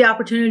you take the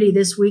opportunity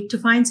this week to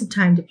find some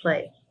time to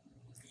play.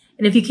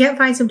 And if you can't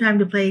find some time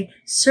to play,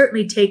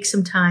 certainly take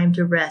some time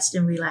to rest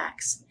and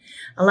relax.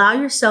 Allow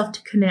yourself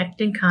to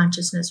connect in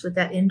consciousness with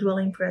that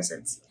indwelling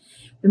presence.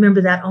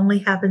 Remember, that only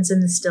happens in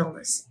the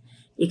stillness.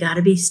 You got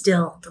to be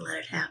still to let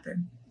it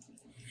happen.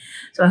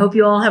 So I hope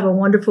you all have a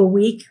wonderful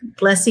week.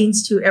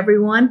 Blessings to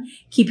everyone.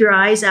 Keep your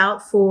eyes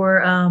out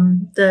for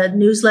the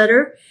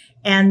newsletter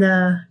and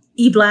the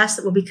e-blast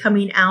that will be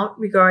coming out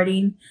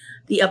regarding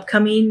the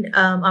upcoming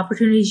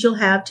opportunities you'll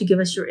have to give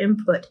us your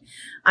input.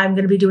 I'm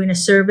going to be doing a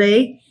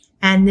survey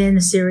and then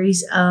a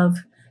series of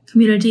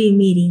community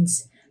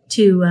meetings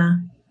to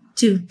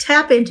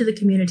tap into the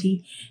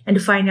community and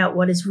to find out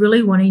what is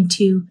really wanting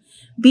to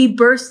be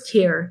birthed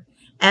here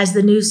as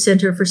the new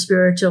Center for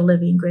Spiritual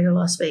Living, Greater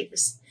Las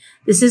Vegas.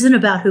 This isn't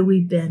about who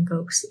we've been,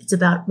 folks. It's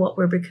about what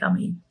we're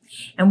becoming.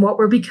 And what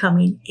we're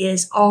becoming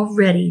is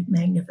already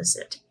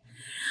magnificent.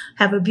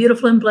 Have a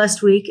beautiful and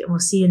blessed week, and we'll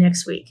see you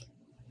next week.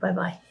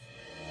 Bye-bye.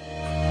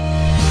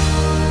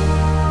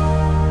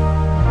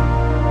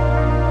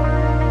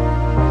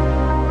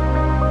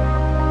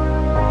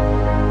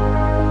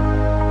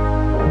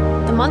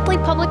 The monthly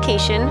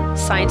publication,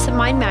 Science of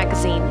Mind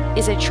magazine,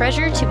 is a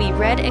treasure to be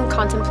read and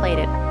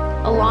contemplated.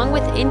 Along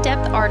with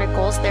in-depth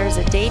articles, there is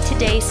a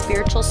day-to-day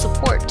spiritual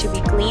support to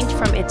be gleaned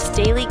from its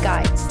daily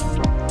guides.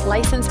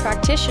 Licensed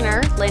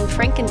practitioner Lynn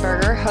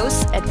Frankenberger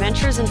hosts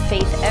Adventures in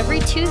Faith every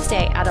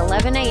Tuesday at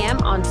 11 a.m.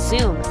 on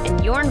Zoom,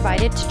 and you're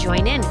invited to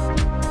join in.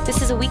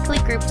 This is a weekly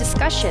group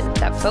discussion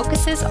that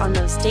focuses on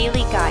those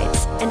daily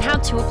guides and how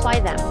to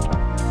apply them.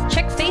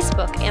 Check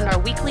Facebook and our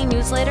weekly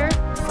newsletter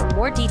for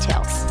more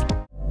details.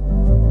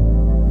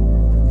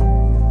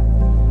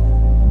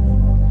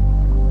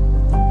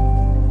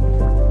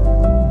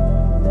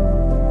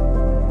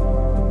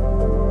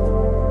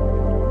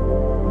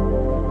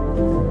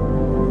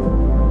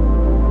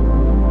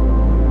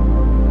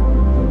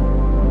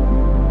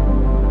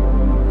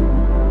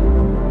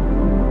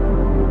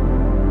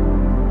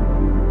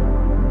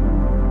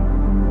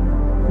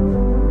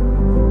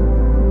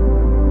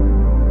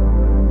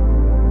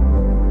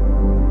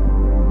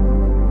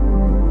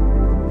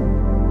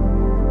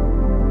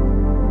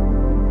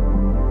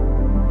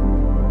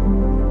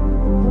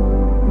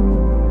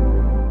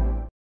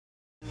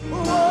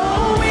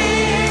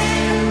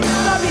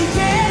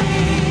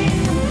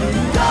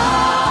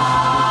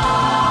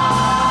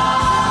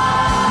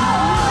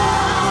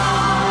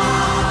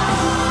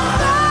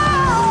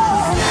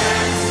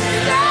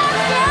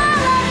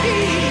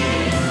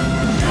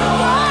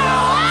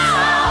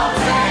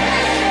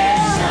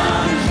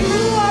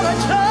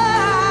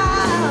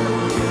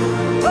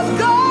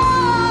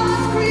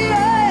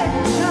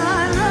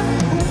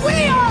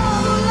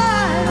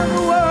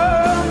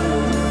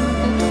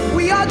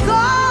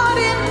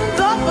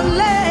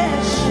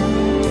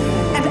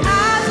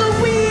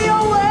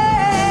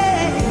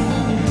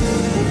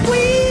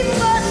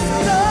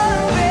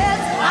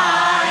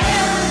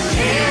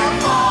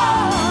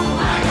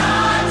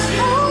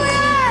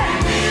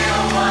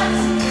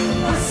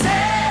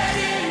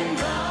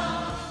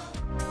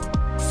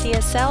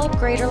 CSL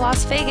Greater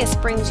Las Vegas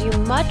brings you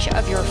much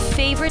of your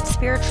favorite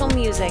spiritual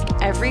music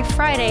every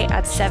Friday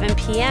at 7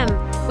 p.m.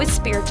 with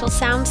Spiritual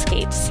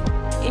Soundscapes.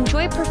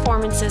 Enjoy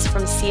performances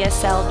from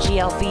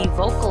CSLGLV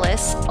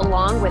vocalists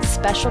along with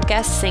special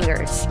guest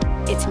singers.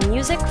 It's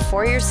music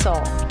for your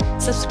soul.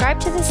 Subscribe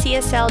to the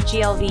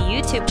CSLGLV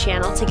YouTube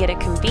channel to get a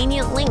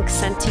convenient link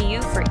sent to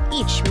you for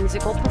each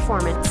musical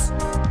performance.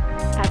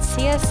 At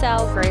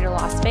CSL Greater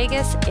Las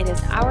Vegas, it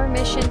is our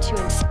mission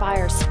to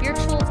inspire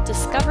spiritual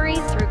discovery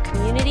through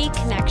community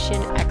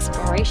connection,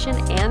 exploration,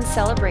 and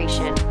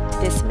celebration.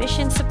 This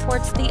mission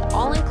supports the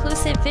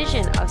all-inclusive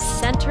vision of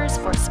Centers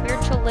for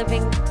Spiritual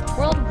Living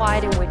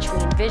worldwide, in which we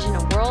envision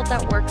a world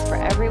that works for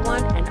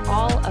everyone and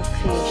all of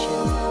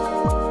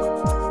creation.